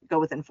go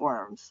within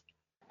Forums?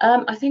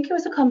 I think it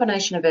was a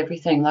combination of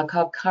everything. Like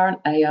our current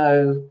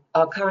AO,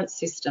 our current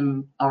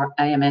system, our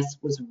AMS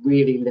was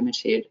really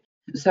limited.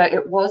 So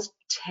it was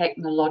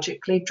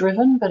technologically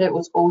driven, but it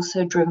was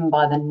also driven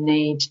by the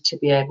need to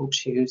be able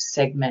to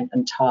segment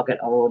and target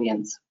our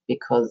audience,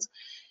 because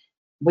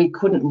we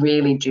couldn't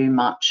really do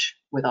much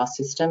with our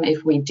system.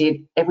 If we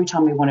did, every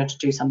time we wanted to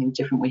do something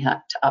different, we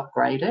had to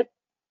upgrade it.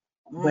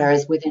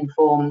 Whereas with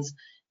Informs,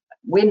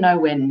 we're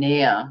nowhere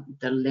near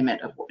the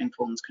limit of what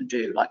Informs can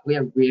do. Like, we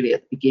are really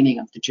at the beginning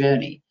of the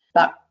journey.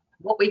 But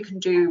what we can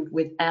do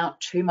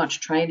without too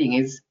much training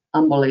is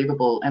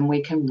unbelievable, and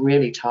we can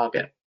really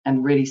target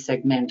and really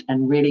segment,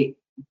 and really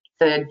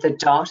the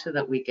data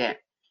that we get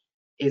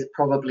is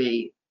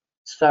probably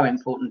so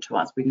important to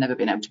us. We've never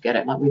been able to get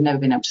it. Like, we've never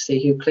been able to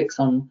see who clicks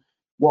on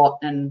what,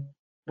 and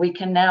we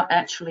can now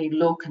actually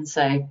look and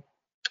say,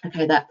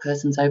 okay, that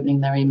person's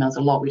opening their emails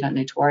a lot. We don't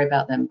need to worry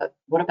about them. But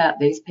what about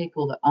these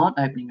people that aren't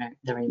opening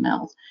their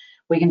emails?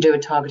 We can do a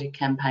targeted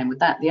campaign with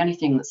that. The only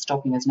thing that's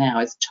stopping us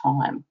now is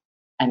time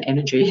and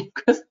energy,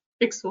 because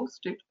we're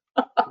exhausted.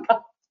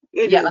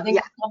 Yeah, I think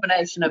it's a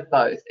combination of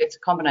both. It's a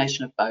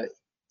combination of both.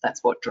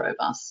 That's what drove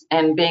us.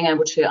 And being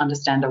able to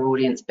understand our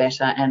audience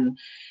better and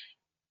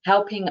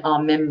helping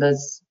our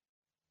members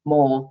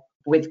more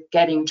with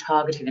getting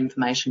targeted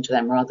information to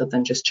them rather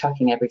than just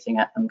chucking everything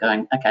at them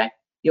going, okay,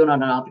 you're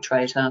not an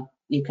arbitrator,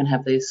 you can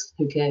have this,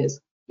 who cares?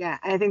 Yeah,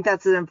 I think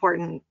that's an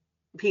important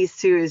piece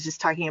too, is just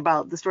talking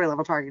about the story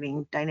level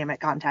targeting, dynamic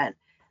content,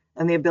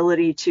 and the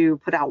ability to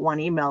put out one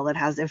email that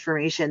has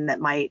information that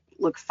might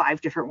look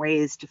 5 different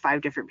ways to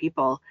 5 different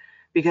people,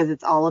 because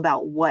it's all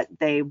about what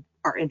they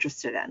are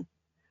interested in,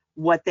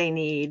 what they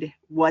need,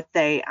 what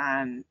they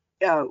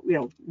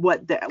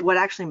what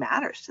actually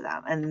matters to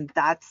them. And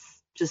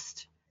that's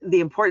just, the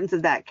importance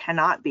of that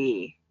cannot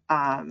be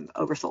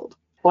oversold.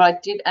 Well, I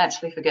did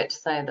actually forget to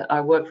say that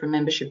I work for a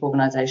membership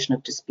organisation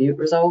of dispute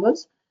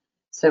resolvers.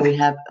 So we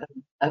have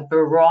a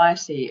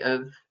variety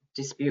of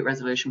dispute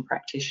resolution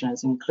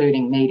practitioners,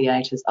 including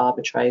mediators,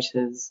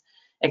 arbitrators,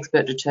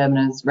 expert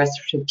determiners,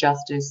 restorative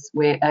justice.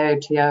 We're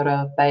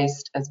Aotearoa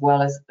based as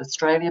well as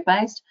Australia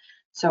based.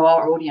 So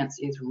our audience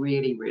is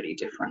really, really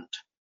different.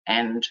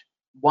 And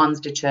one's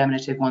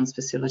determinative, one's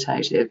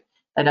facilitative.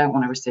 They don't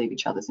want to receive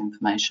each other's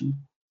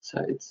information.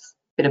 So it's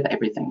a bit of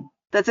everything.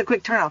 That's a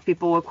quick turnoff.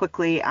 People will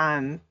quickly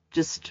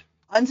just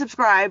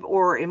unsubscribe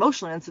or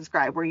emotionally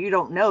unsubscribe, where you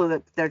don't know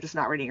that they're just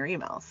not reading your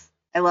emails.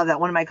 I love that.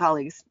 One of my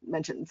colleagues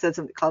said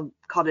something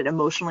called it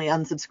emotionally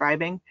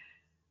unsubscribing.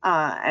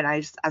 And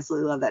I just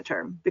absolutely love that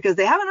term, because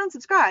they haven't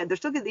unsubscribed. They're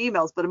still getting the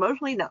emails, but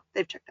emotionally, no,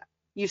 they've checked out.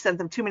 You've sent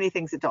them too many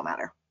things that don't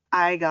matter.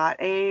 I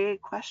got a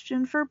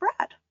question for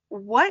Brad.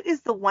 What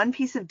is the one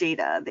piece of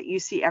data that you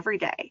see every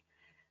day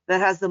that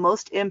has the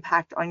most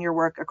impact on your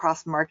work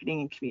across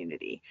marketing and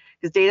community?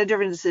 Because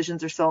data-driven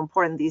decisions are so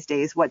important these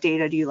days. What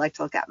data do you like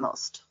to look at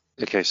most?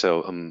 Okay,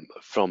 so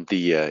from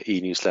the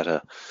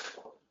e-newsletter,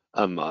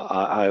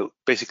 I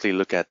basically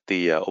look at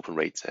the open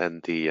rates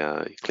and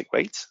the click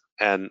rates,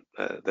 and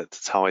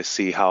that's how I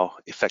see how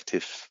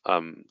effective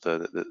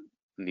the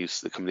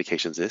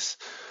communications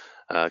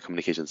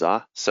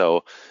are.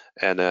 So,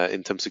 and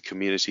in terms of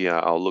community,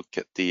 I'll look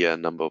at the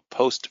number of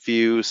post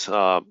views.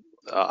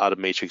 Other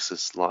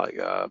matrices like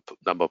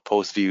number of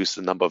post views,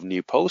 the number of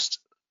new posts,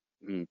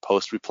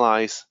 post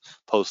replies,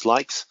 post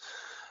likes.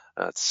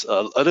 It's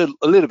a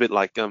little bit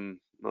like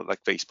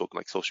Facebook,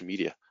 like social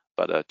media,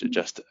 but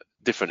just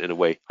different in a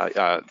way.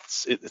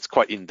 It's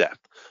quite in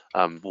depth.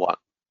 What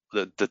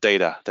the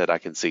data that I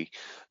can see,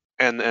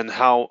 and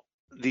how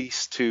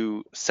these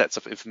two sets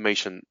of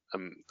information,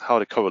 how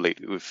they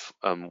correlate with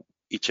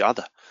each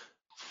other.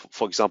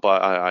 For example,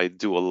 I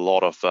do a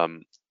lot of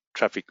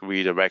traffic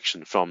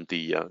redirection from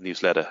the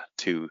newsletter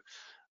to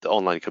the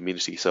online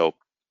community. So,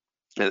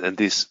 and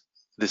this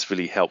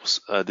really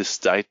helps. This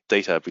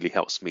data really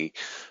helps me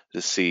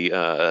to see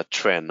a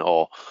trend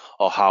or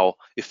how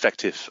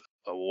effective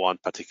one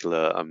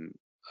particular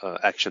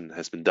action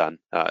has been done,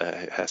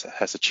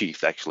 has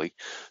achieved actually.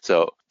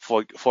 So,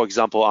 for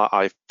example,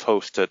 I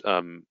posted,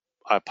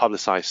 I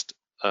publicized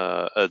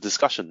a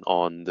discussion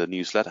on the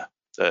newsletter,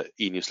 the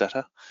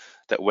e-newsletter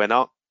that went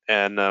out,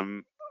 and I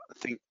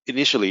think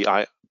initially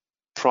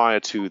prior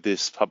to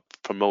this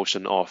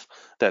promotion of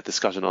that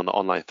discussion on the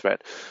online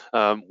thread,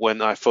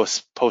 when I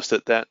first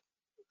posted that,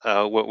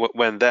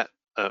 when that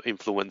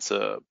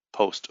influencer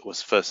post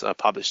was first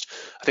published,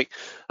 I think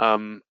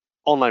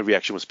online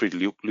reaction was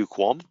pretty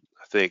lukewarm.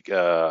 I think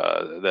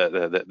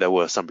there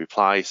were some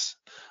replies,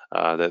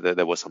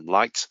 there were some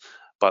likes,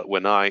 but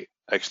when I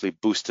actually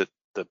boosted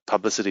the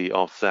publicity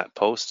of that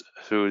post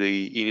through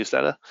the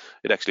e-newsletter,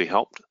 it actually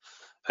helped.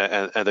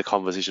 And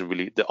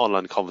the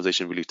online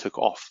conversation really took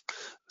off.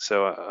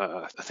 So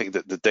I think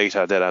that the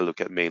data that I look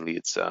at mainly,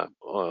 it's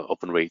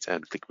open rates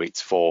and click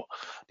rates for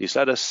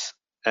newsletters,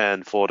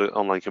 and for the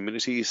online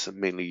communities,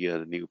 mainly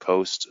new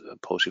post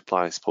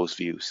replies, post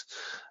views,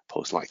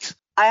 post likes.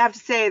 I have to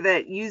say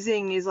that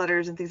using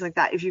newsletters and things like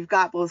that, if you've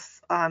got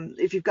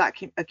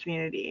a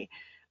community,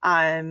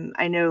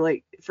 I know,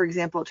 like, for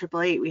example, at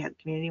 888, we had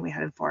community, we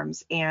had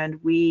Informs,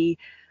 and we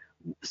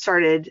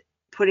started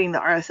putting the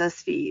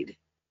RSS feed,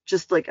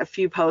 just like a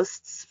few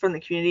posts from the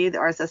community, the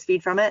RSS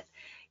feed from it,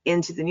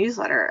 into the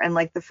newsletter. And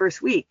like the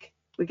first week,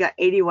 we got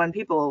 81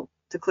 people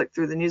to click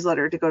through the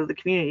newsletter to go to the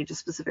community to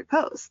specific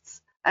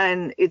posts.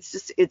 And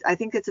I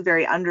think it's a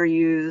very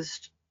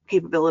underused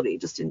capability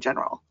just in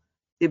general,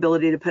 the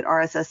ability to put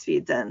RSS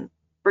feeds in,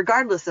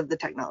 regardless of the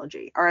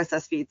technology.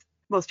 RSS feeds,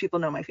 most people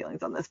know my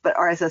feelings on this, but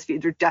RSS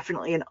feeds are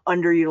definitely an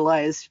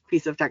underutilized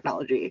piece of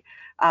technology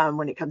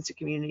when it comes to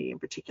community in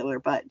particular,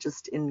 but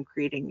just in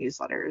creating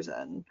newsletters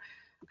and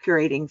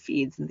curating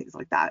feeds and things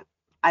like that.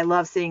 I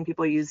love seeing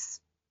people use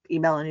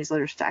email and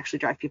newsletters to actually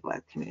drive people out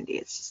of the community.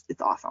 It's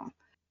awesome.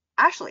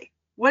 Ashley,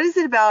 what is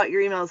it about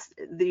your emails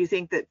that you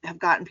think that have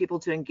gotten people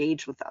to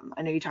engage with them?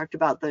 I know you talked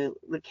about the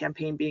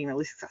campaign being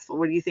really successful.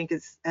 What do you think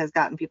has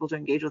gotten people to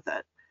engage with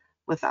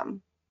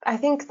them? I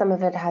think some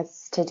of it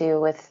has to do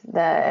with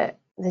the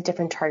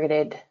different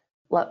targeted,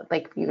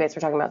 like you guys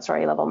were talking about,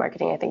 story level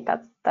marketing. I think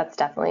that's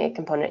definitely a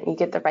component. You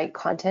get the right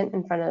content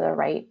in front of the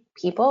right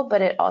people,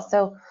 but it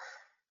also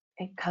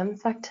it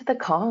comes back to the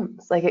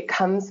comms. Like it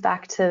comes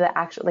back to the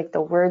actual, like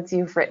the words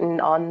you've written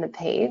on the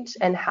page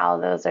and how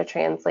those are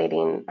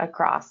translating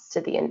across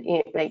to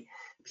the, like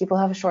people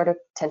have a short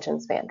attention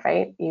span,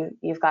 right?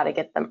 You've got to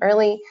get them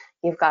early.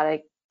 You've got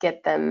to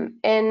get them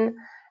in,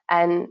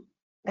 and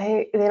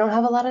they don't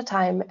have a lot of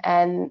time,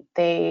 and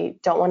they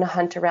don't want to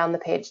hunt around the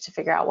page to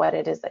figure out what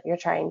it is that you're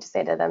trying to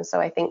say to them. So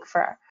I think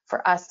for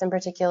us in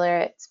particular,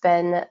 it's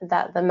been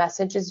that the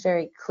message is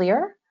very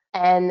clear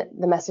and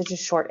the message is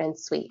short and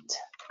sweet.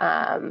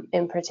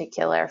 In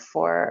particular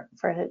for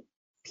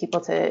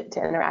people to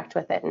interact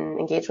with it and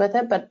engage with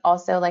it. But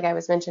also, like I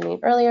was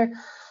mentioning earlier,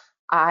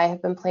 I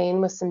have been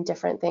playing with some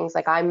different things.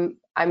 Like I'm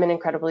an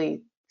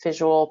incredibly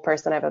visual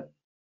person. I have a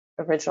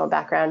original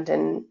background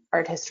in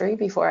art history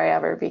before I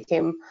ever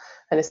became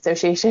an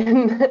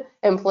association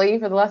employee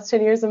for the last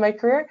 10 years of my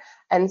career.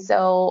 And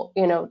so,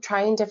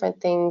 trying different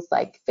things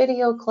like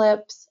video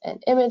clips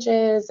and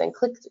images and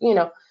clicks,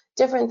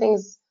 different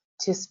things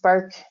to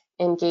spark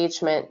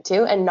engagement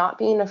too, and not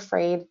being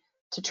afraid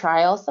to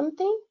trial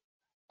something.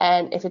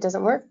 And if it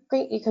doesn't work,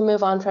 great, you can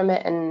move on from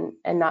it and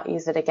not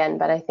use it again.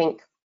 But I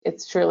think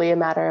it's truly a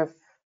matter of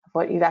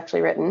what you've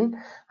actually written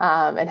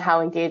and how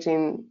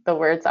engaging the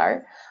words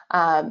are.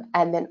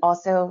 And then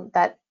also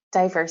that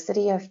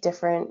diversity of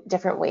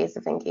different ways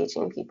of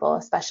engaging people,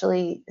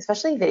 especially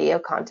video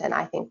content.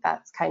 I think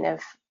that's kind of,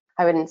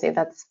 I wouldn't say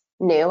that's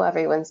new.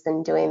 Everyone's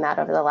been doing that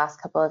over the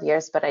last couple of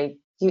years, but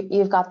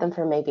you've got them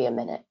for maybe a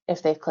minute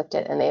if they've clicked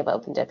it and they've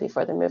opened it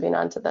before they're moving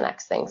on to the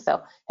next thing.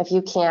 So if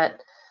you can't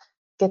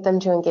get them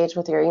to engage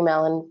with your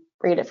email and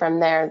read it from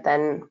there,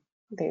 then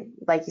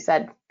like you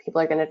said, people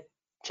are going to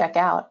check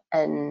out.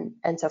 And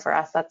so for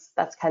us,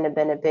 that's kind of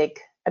been a big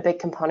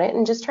component,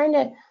 and just trying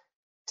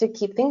to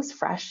keep things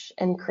fresh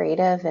and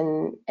creative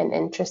and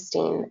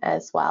interesting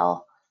as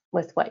well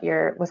with what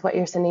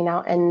you're sending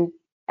out. And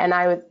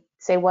I would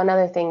say one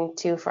other thing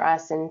too for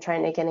us in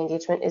trying to get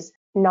engagement is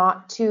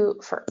not to,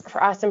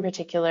 for us in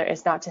particular,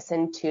 is not to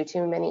send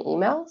too many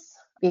emails,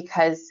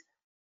 because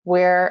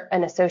we're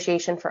an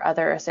association for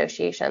other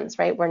associations,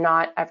 right? We're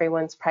not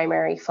everyone's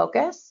primary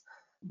focus.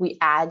 We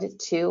add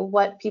to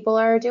what people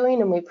are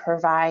doing, and we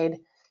provide,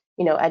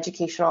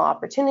 educational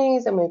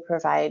opportunities, and we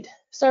provide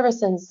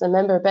services and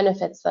member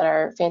benefits that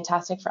are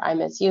fantastic for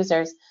IMIS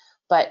users.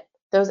 But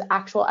those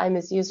actual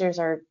IMIS users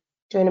are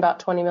doing about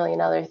 20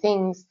 million other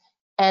things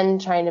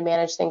and trying to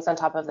manage things on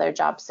top of their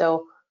job.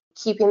 So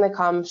keeping the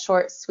comms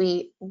short,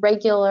 sweet,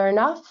 regular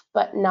enough,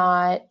 but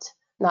not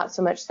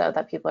so much so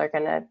that people are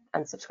going to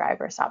unsubscribe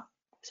or stop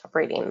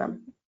reading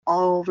them.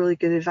 All really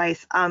good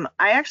advice. I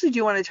actually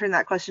do want to turn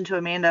that question to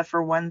Amanda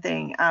for one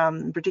thing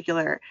in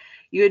particular.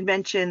 You had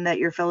mentioned that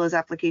your fellows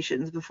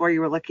applications before,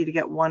 you were lucky to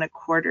get one a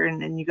quarter,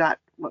 and then you got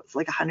what's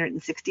like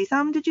 160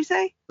 some, did you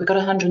say? We got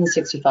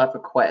 165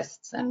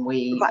 requests, and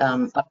we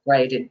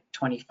upgraded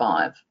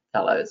 25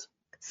 fellows.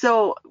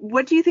 So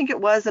what do you think it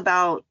was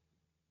about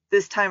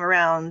this time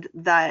around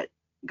that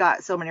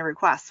got so many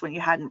requests when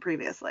you hadn't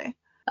previously?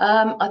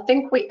 I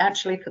think we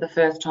actually, for the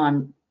first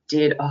time,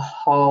 did a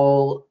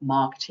whole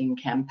marketing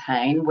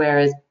campaign,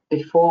 whereas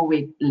before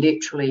we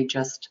literally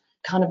just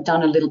kind of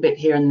done a little bit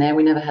here and there.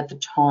 We never had the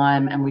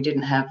time, and we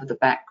didn't have the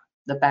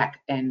back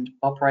end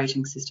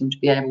operating system to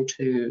be able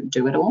to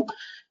do it all.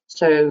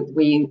 So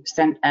we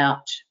sent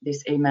out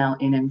this email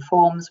in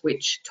Informs,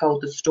 which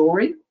told the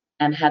story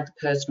and had the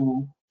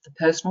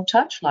personal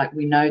touch. Like,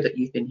 we know that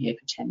you've been here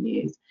for 10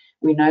 years.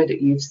 We know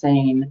that you've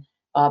seen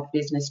our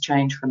business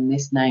change from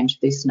this name to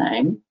this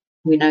name.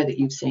 We know that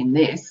you've seen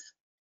this.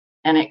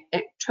 And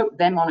it took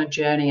them on a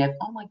journey of,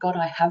 oh my God,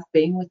 I have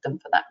been with them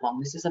for that long.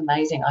 This is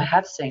amazing. I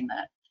have seen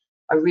that.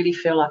 I really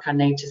feel like I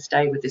need to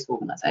stay with this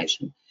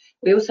organisation.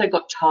 We also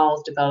got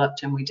tiles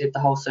developed, and we did the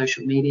whole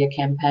social media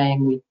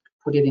campaign. We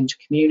put it into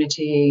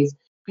communities.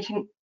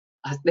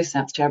 This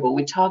sounds terrible.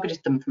 We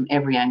targeted them from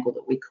every angle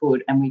that we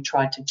could, and we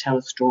tried to tell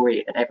a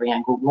story at every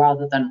angle,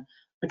 rather than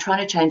we're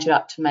trying to change it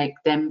up to make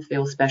them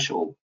feel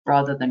special,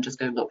 rather than just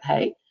go, look,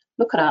 hey,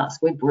 look at us,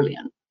 we're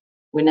brilliant.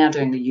 We're now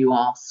doing the you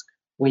ask,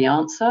 we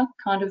answer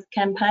kind of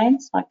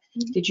campaigns. Like,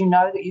 did you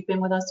know that you've been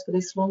with us for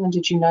this long, and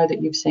did you know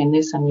that you've seen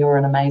this, and you're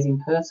an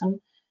amazing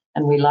person,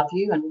 and we love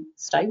you, and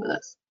stay with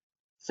us.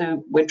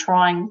 So we're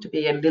trying to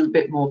be a little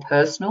bit more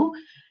personal,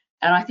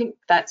 and I think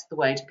that's the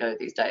way to go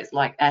these days.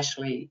 Like,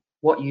 Ashley,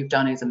 what you've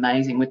done is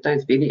amazing with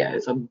those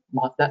videos.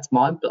 That's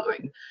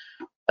mind-blowing.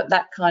 But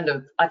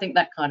I think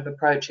that kind of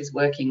approach is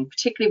working,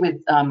 particularly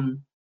with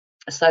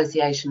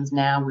associations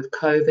now with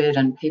COVID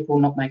and people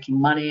not making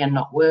money and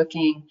not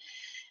working.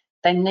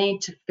 They need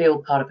to feel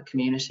part of a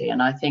community,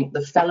 and I think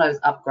the fellows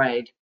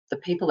upgrade, the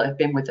people that have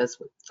been with us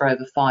for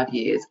over 5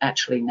 years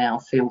actually now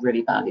feel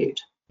really valued.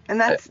 And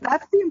that's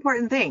the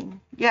important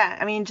thing. Yeah,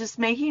 I mean, just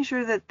making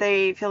sure that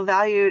they feel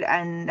valued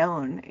and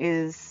known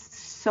is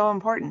so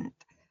important.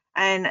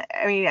 And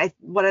I mean,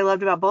 what I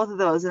loved about both of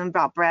those, and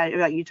about Brad,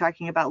 about you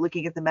talking about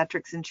looking at the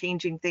metrics and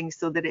changing things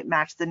so that it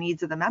matched the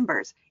needs of the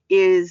members,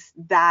 is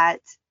that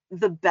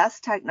the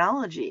best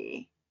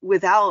technology,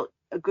 without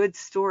a good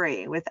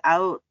story,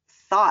 without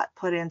thought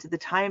put into the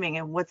timing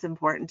and what's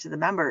important to the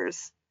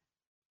members,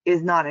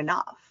 is not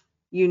enough.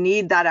 You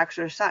need that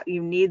extra step.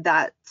 You need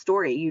that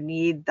story. You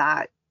need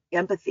that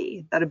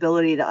empathy, that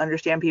ability to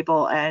understand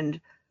people, and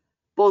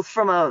both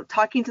from a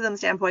talking to them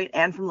standpoint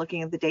and from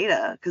looking at the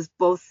data, because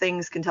both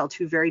things can tell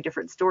two very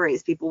different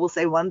stories. People will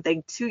say one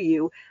thing to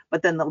you,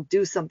 but then they'll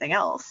do something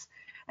else.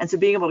 And so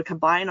being able to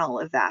combine all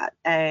of that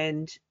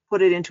and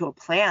put it into a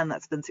plan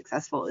that's been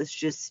successful is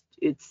just,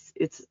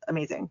 it's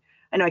amazing.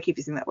 I know I keep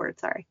using that word,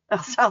 sorry.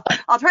 So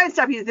I'll try and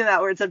stop using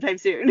that word sometime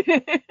soon.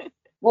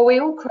 Well, we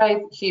all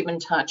crave human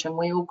touch and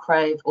we all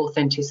crave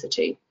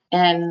authenticity.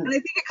 And I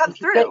think it comes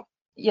through.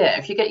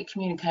 If you get your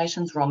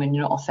communications wrong and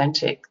you're not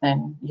authentic,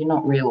 then you're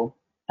not real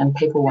and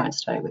people won't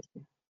stay with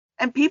you.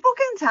 And people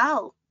can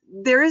tell.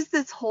 There is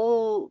this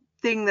whole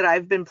thing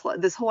that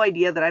this whole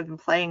idea that I've been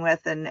playing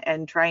with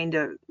and trying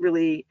to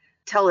really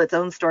tell its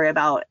own story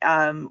about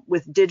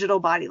with digital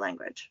body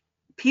language.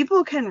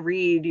 People can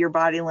read your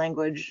body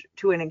language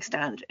to an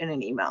extent in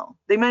an email.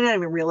 They might not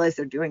even realize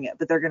they're doing it,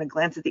 but they're going to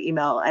glance at the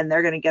email and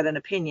they're going to get an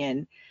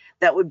opinion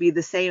that would be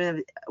the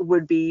same,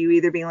 would be you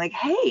either being like,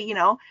 hey,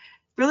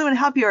 really want to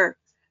help you, or,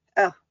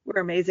 oh,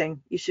 we're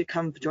amazing, you should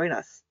come join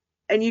us.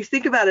 And you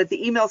think about it,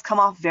 the emails come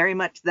off very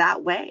much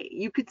that way.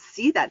 You could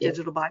see that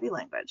digital body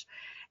language.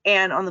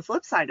 And on the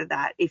flip side of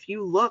that, if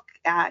you look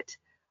at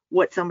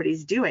what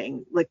somebody's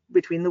doing, like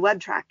between the web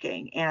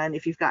tracking and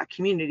if you've got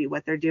community,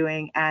 what they're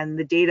doing, and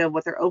the data,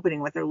 what they're opening,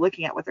 what they're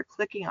looking at, what they're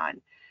clicking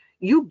on,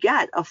 you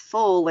get a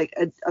full, like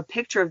a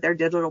picture of their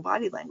digital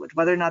body language,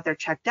 whether or not they're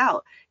checked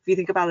out. If you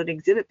think about an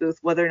exhibit booth,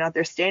 whether or not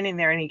they're standing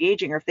there and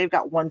engaging, or if they've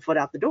got 1 foot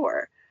out the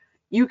door,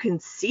 you can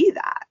see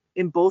that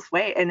in both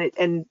ways.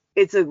 And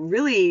it's a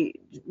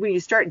really, when you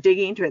start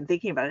digging into it and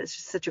thinking about it, it's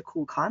just such a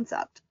cool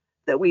concept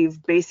that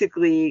we've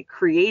basically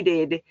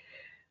created,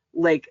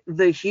 like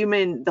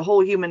the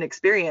whole human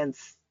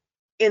experience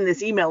in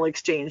this email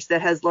exchange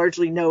that has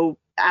largely no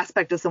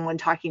aspect of someone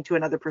talking to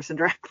another person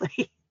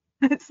directly.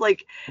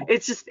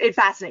 It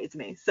fascinates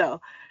me. So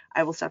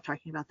I will stop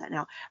talking about that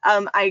now.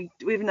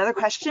 We have another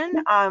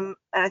question, and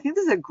I think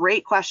this is a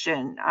great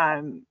question,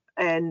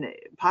 and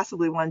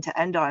possibly one to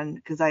end on,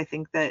 because I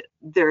think that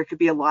there could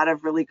be a lot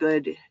of really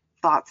good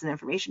thoughts and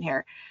information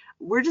here.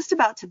 We're just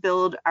about to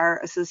build our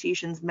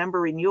association's member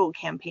renewal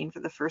campaign for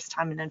the first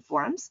time in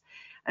Inforums.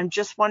 I'm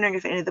just wondering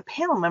if any of the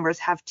panel members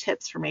have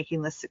tips for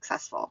making this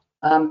successful.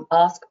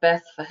 Ask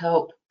Beth for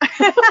help.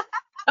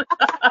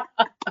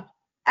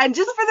 And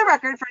just for the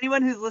record, for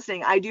anyone who's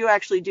listening, I do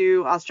actually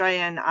do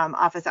Australian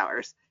office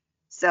hours.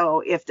 So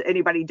if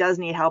anybody does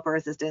need help or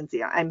assistance,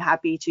 I'm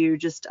happy to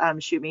just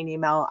shoot me an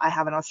email. I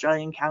have an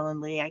Australian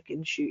Calendly I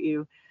can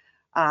shoot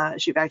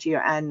back to you,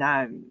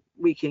 and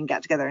we can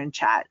get together and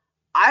chat.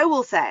 I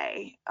will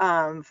say,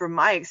 from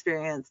my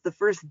experience, the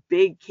first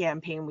big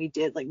campaign we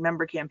did, like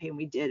member campaign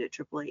we did at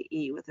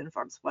AAAE with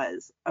Inforums,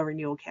 was a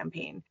renewal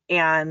campaign.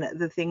 And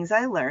the things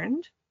I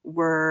learned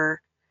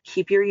were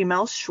keep your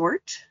emails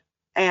short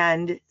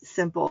and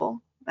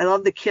simple. I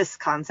love the KISS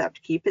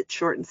concept, keep it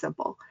short and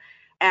simple.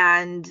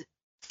 And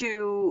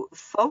to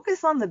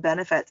focus on the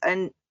benefits.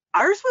 And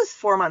ours was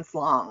 4 months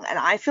long, and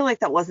I feel like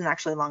that wasn't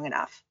actually long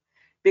enough,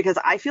 because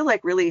I feel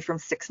like really from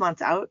 6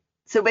 months out.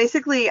 So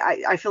basically,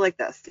 I feel like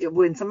this: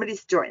 when somebody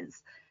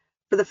joins,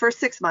 for the first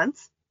 6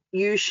 months,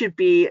 you should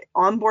be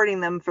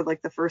onboarding them for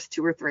like the first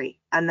 2 or 3,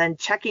 and then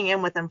checking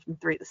in with them from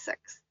 3 to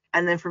 6.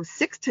 And then from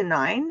 6 to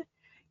 9,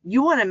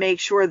 you want to make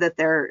sure that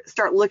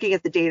start looking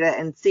at the data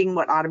and seeing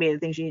what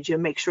automated things you need to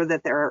make sure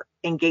that they're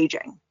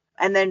engaging.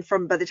 And then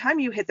by the time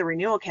you hit the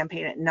renewal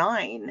campaign at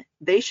 9,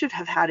 they should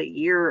have had a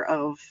year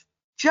of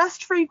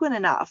just frequent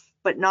enough,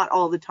 but not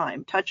all the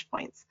time, touch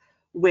points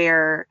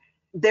where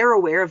they're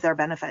aware of their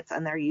benefits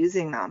and they're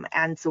using them.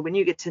 And so when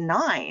you get to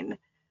 9,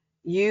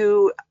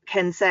 you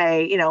can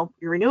say, your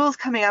renewal is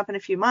coming up in a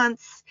few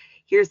months.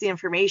 Here's the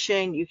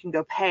information. You can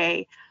go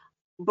pay.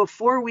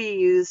 Before we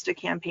used a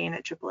campaign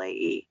at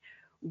AAAE,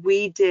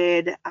 we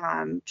did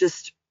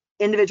just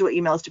individual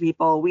emails to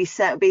people. We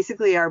sent,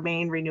 basically our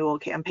main renewal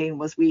campaign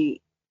was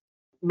we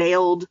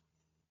mailed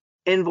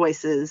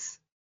invoices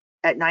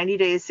at 90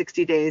 days,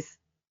 60 days,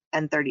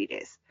 and 30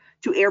 days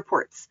to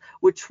airports,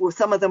 which were,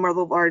 some of them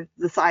are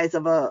the size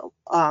of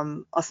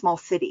a small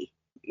city.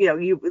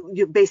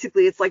 You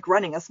basically, it's like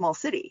running a small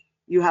city.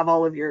 You have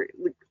all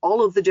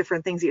of the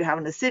different things that you have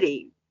in a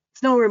city: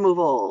 snow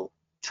removal,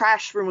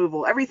 trash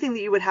removal, everything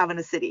that you would have in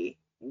a city,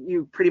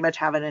 you pretty much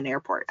have in an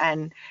airport.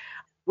 And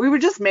we were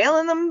just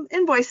mailing them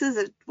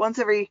invoices once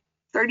every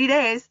 30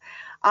 days,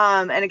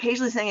 and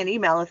occasionally sending an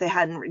email if they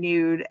hadn't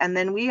renewed. And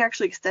then we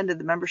actually extended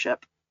the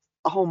membership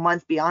a whole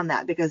month beyond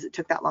that because it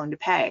took that long to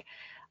pay.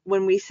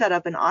 When we set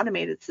up an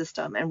automated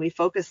system and we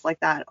focused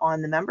like that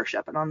on the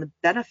membership and on the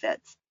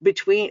benefits,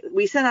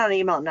 we sent out an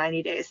email at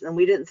 90 days and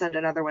we didn't send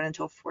another one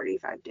until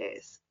 45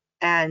 days.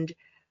 And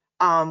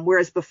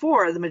whereas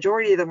before, the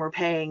majority of them were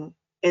paying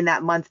in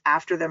that month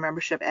after their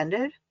membership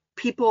ended,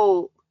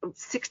 people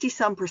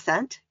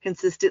 60%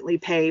 consistently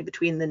pay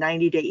between the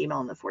 90-day email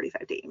and the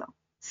 45-day email.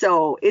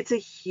 So it's a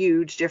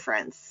huge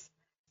difference.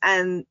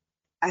 And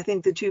I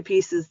think the two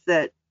pieces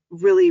that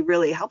really,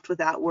 really helped with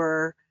that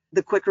were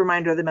the quick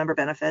reminder of the member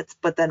benefits,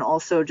 but then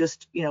also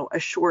just, a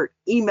short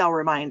email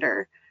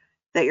reminder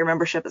that your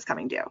membership is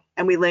coming due.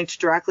 And we linked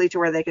directly to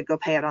where they could go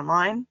pay it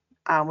online.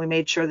 We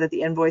made sure that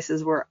the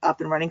invoices were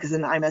up and running, because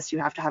in IMIS you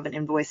have to have an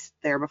invoice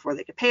there before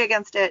they could pay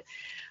against it.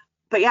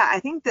 But yeah, I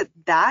think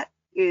that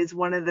is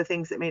one of the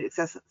things that made it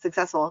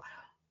successful.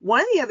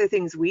 One of the other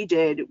things we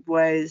did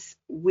was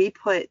we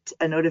put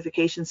a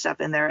notification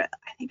step in there.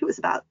 I think it was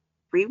about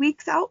 3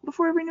 weeks out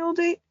before a renewal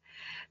date,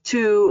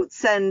 to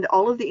send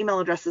all of the email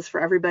addresses for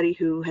everybody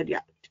who had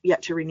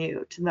yet to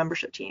renew to the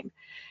membership team.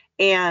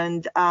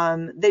 And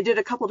they did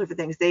a couple different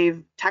things. They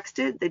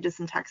did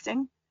some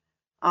texting.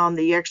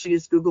 They actually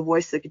used Google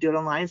Voice, so they could do it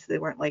online, so they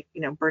weren't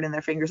burning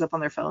their fingers up on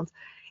their phones.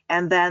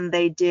 And then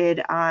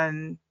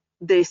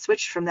they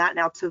switched from that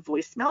now to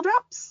voicemail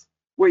drops,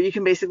 where you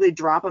can basically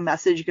drop a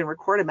message, you can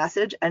record a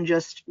message and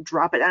just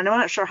drop it. And I'm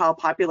not sure how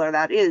popular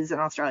that is in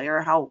Australia,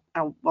 or how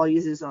well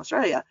used it is in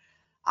Australia.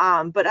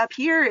 But up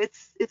here,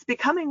 it's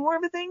becoming more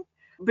of a thing.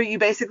 But you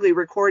basically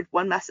record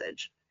one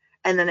message,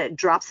 and then it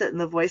drops it in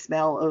the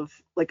voicemail of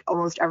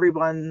almost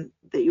everyone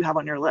that you have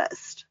on your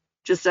list.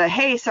 Just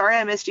hey, sorry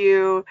I missed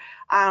you.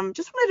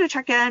 Just wanted to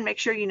check in, make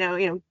sure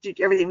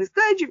everything was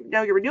good.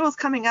 Your renewal's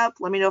coming up.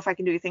 Let me know if I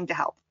can do anything to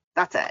help.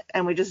 That's it.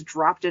 And we just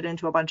dropped it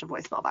into a bunch of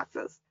voicemail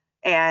boxes,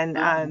 and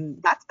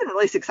that's been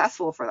really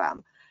successful for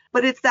them.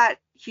 But it's that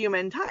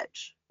human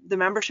touch. The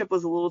membership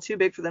was a little too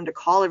big for them to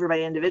call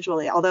everybody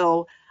individually,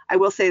 although I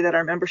will say that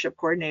our membership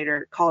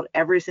coordinator called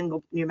every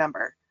single new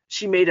member.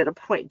 She made it a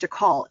point to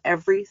call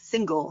every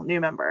single new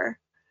member.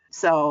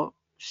 So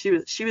she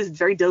was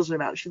very diligent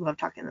about it. She loved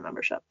talking to the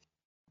membership.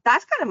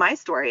 That's kind of my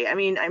story. I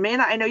mean,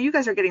 Amanda, I know you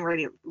guys are getting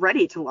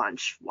ready to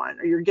launch one,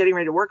 or you're getting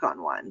ready to work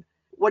on one.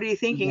 What are you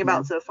thinking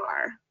about so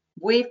far?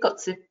 We've got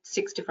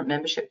 6 different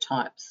membership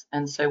types,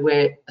 and so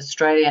we're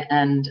Australia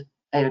and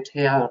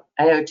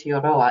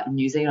Aotearoa in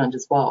New Zealand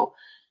as well.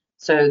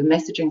 So the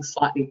messaging's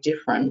slightly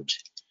different.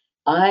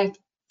 I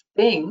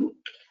think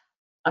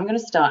I'm going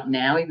to start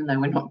now, even though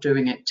we're not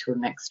doing it till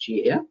next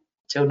year,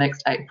 till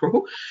next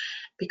April,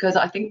 because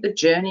I think the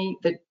journey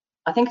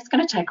I think it's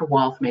going to take a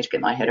while for me to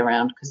get my head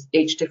around, because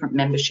each different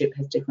membership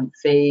has different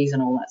fees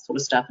and all that sort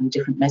of stuff, and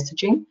different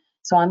messaging.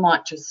 So I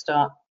might just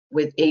start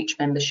with each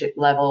membership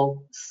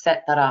level,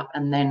 set that up,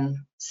 and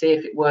then see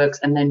if it works,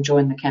 and then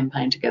join the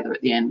campaign together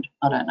at the end.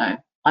 I don't know.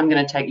 I'm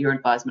going to take your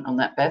advisement on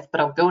that, Beth, but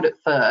I'll build it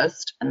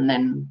first and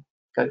then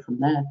go from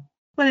there.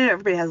 Well,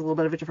 everybody has a little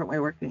bit of a different way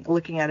of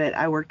looking at it.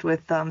 I worked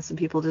with some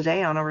people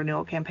today on a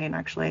renewal campaign,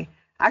 actually.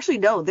 Actually,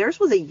 no, theirs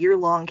was a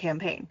year-long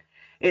campaign.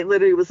 It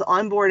literally was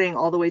onboarding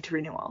all the way to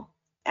renewal.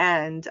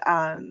 And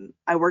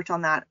I worked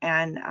on that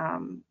and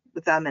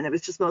with them, and it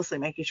was just mostly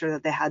making sure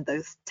that they had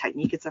those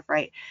technique and stuff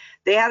right.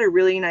 They had a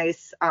really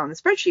nice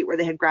spreadsheet where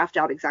they had graphed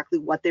out exactly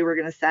what they were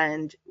going to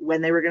send,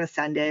 when they were going to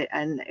send it,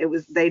 and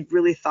they'd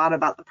really thought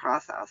about the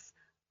process.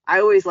 I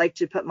always like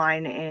to put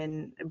mine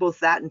in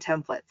both that and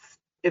templates.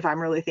 If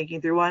I'm really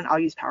thinking through one, I'll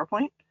use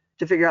PowerPoint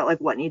to figure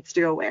out what needs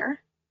to go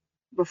where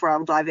before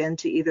I'll dive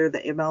into either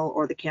the email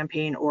or the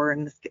campaign or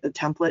in the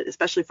template,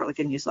 especially for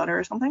a newsletter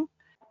or something.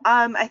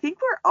 I think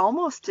we're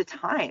almost to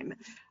time.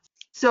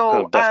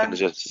 So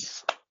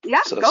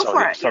yeah, go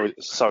for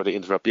it. Sorry to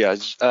interrupt. Yeah,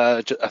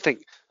 I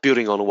think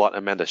building on what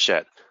Amanda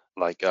shared,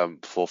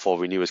 for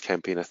renewers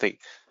campaign, I think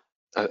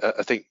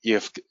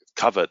you've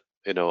covered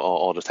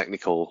all the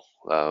technical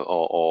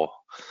or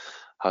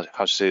how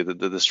to say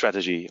the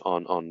strategy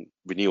on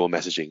renewal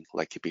messaging,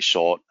 keep it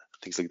short,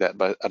 things like that.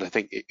 But I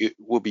think it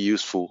will be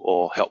useful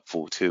or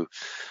helpful to,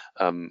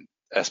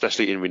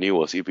 especially in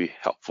renewals, it'd be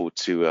helpful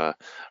to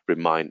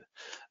remind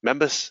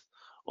members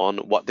on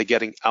what they're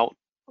getting out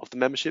of the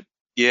membership.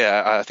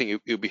 Yeah, I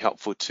think it would be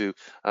helpful to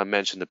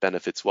mention the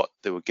benefits, what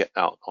they will get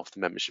out of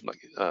the membership,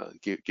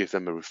 give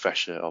them a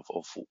refresher of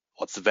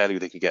what's the value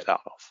they can get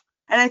out of.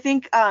 And I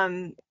think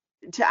to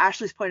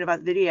Ashley's point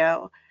about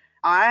video,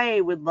 I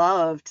would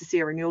love to see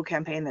a renewal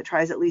campaign that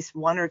tries at least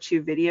 1 or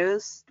 2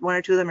 videos. 1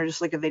 or 2 of them are just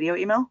a video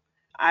email.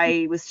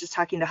 I was just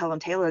talking to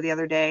Helen Taylor the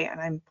other day, and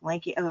I'm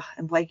blanking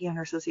on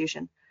her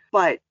association.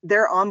 But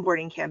their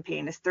onboarding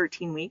campaign is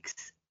 13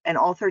 weeks, and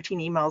all 13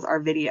 emails are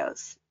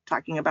videos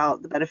talking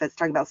about the benefits,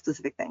 talking about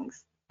specific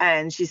things.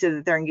 And she said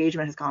that their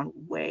engagement has gone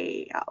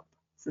way up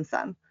since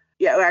then.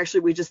 Yeah,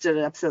 actually, we just did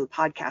an episode of the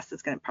podcast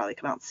that's going to probably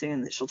come out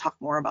soon that she'll talk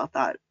more about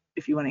that.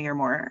 If you want to hear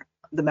more,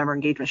 the Member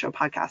Engagement Show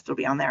podcast will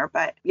be on there.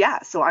 But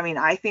yeah, so I mean,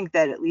 I think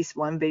that at least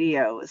one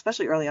video,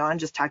 especially early on,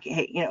 just talking,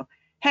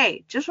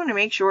 hey, just want to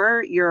make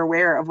sure you're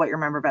aware of what your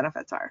member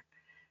benefits are.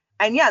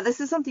 And yeah, this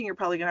is something you're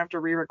probably going to have to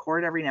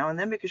re-record every now and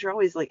then, because you're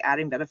always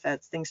adding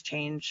benefits, things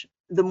change.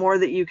 The more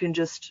that you can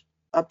just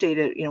update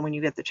it, when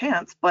you get the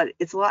chance, but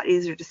it's a lot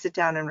easier to sit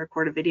down and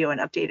record a video and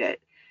update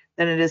it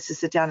than it is to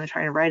sit down and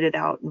try and write it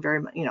out and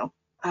very much,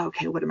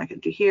 okay, what am I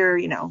going to do here?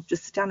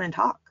 Just sit down and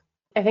talk.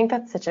 I think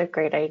that's such a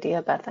great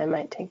idea, Beth. I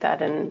might take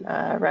that and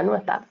run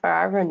with that for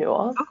our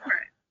renewals. Go for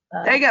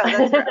it. There you go.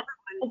 That's for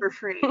everyone for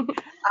free.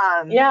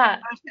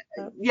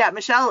 Yeah,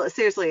 Michelle,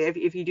 seriously,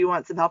 if you do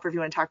want some help or if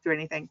you want to talk through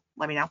anything,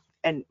 let me know.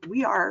 And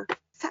we are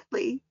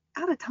sadly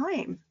out of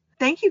time.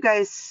 thank you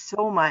guys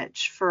so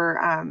much for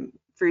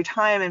your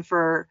time and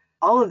for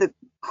all of the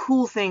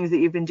cool things that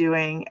you've been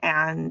doing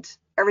and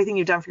everything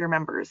you've done for your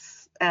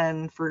members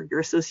and for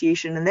your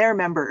association and their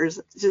members.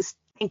 Just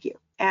thank you.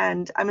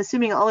 And I'm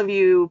assuming all of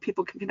you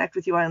people can connect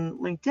with you on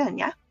LinkedIn.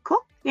 Yeah, cool.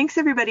 Thanks,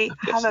 everybody.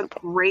 Yes, Have a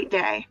great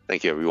day.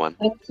 Thank you, everyone.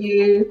 Thank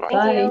you. Bye. Bye.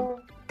 Thank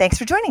you. Thanks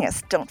for joining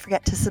us. Don't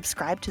forget to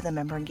subscribe to the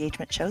Member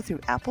Engagement Show through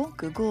Apple,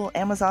 Google,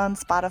 Amazon,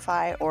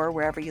 Spotify, or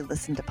wherever you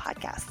listen to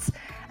podcasts.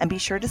 And be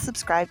sure to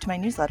subscribe to my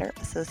newsletter,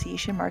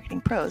 Association Marketing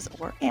Pros,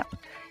 or AMP.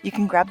 You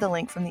can grab the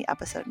link from the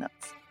episode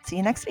notes. See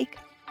you next week.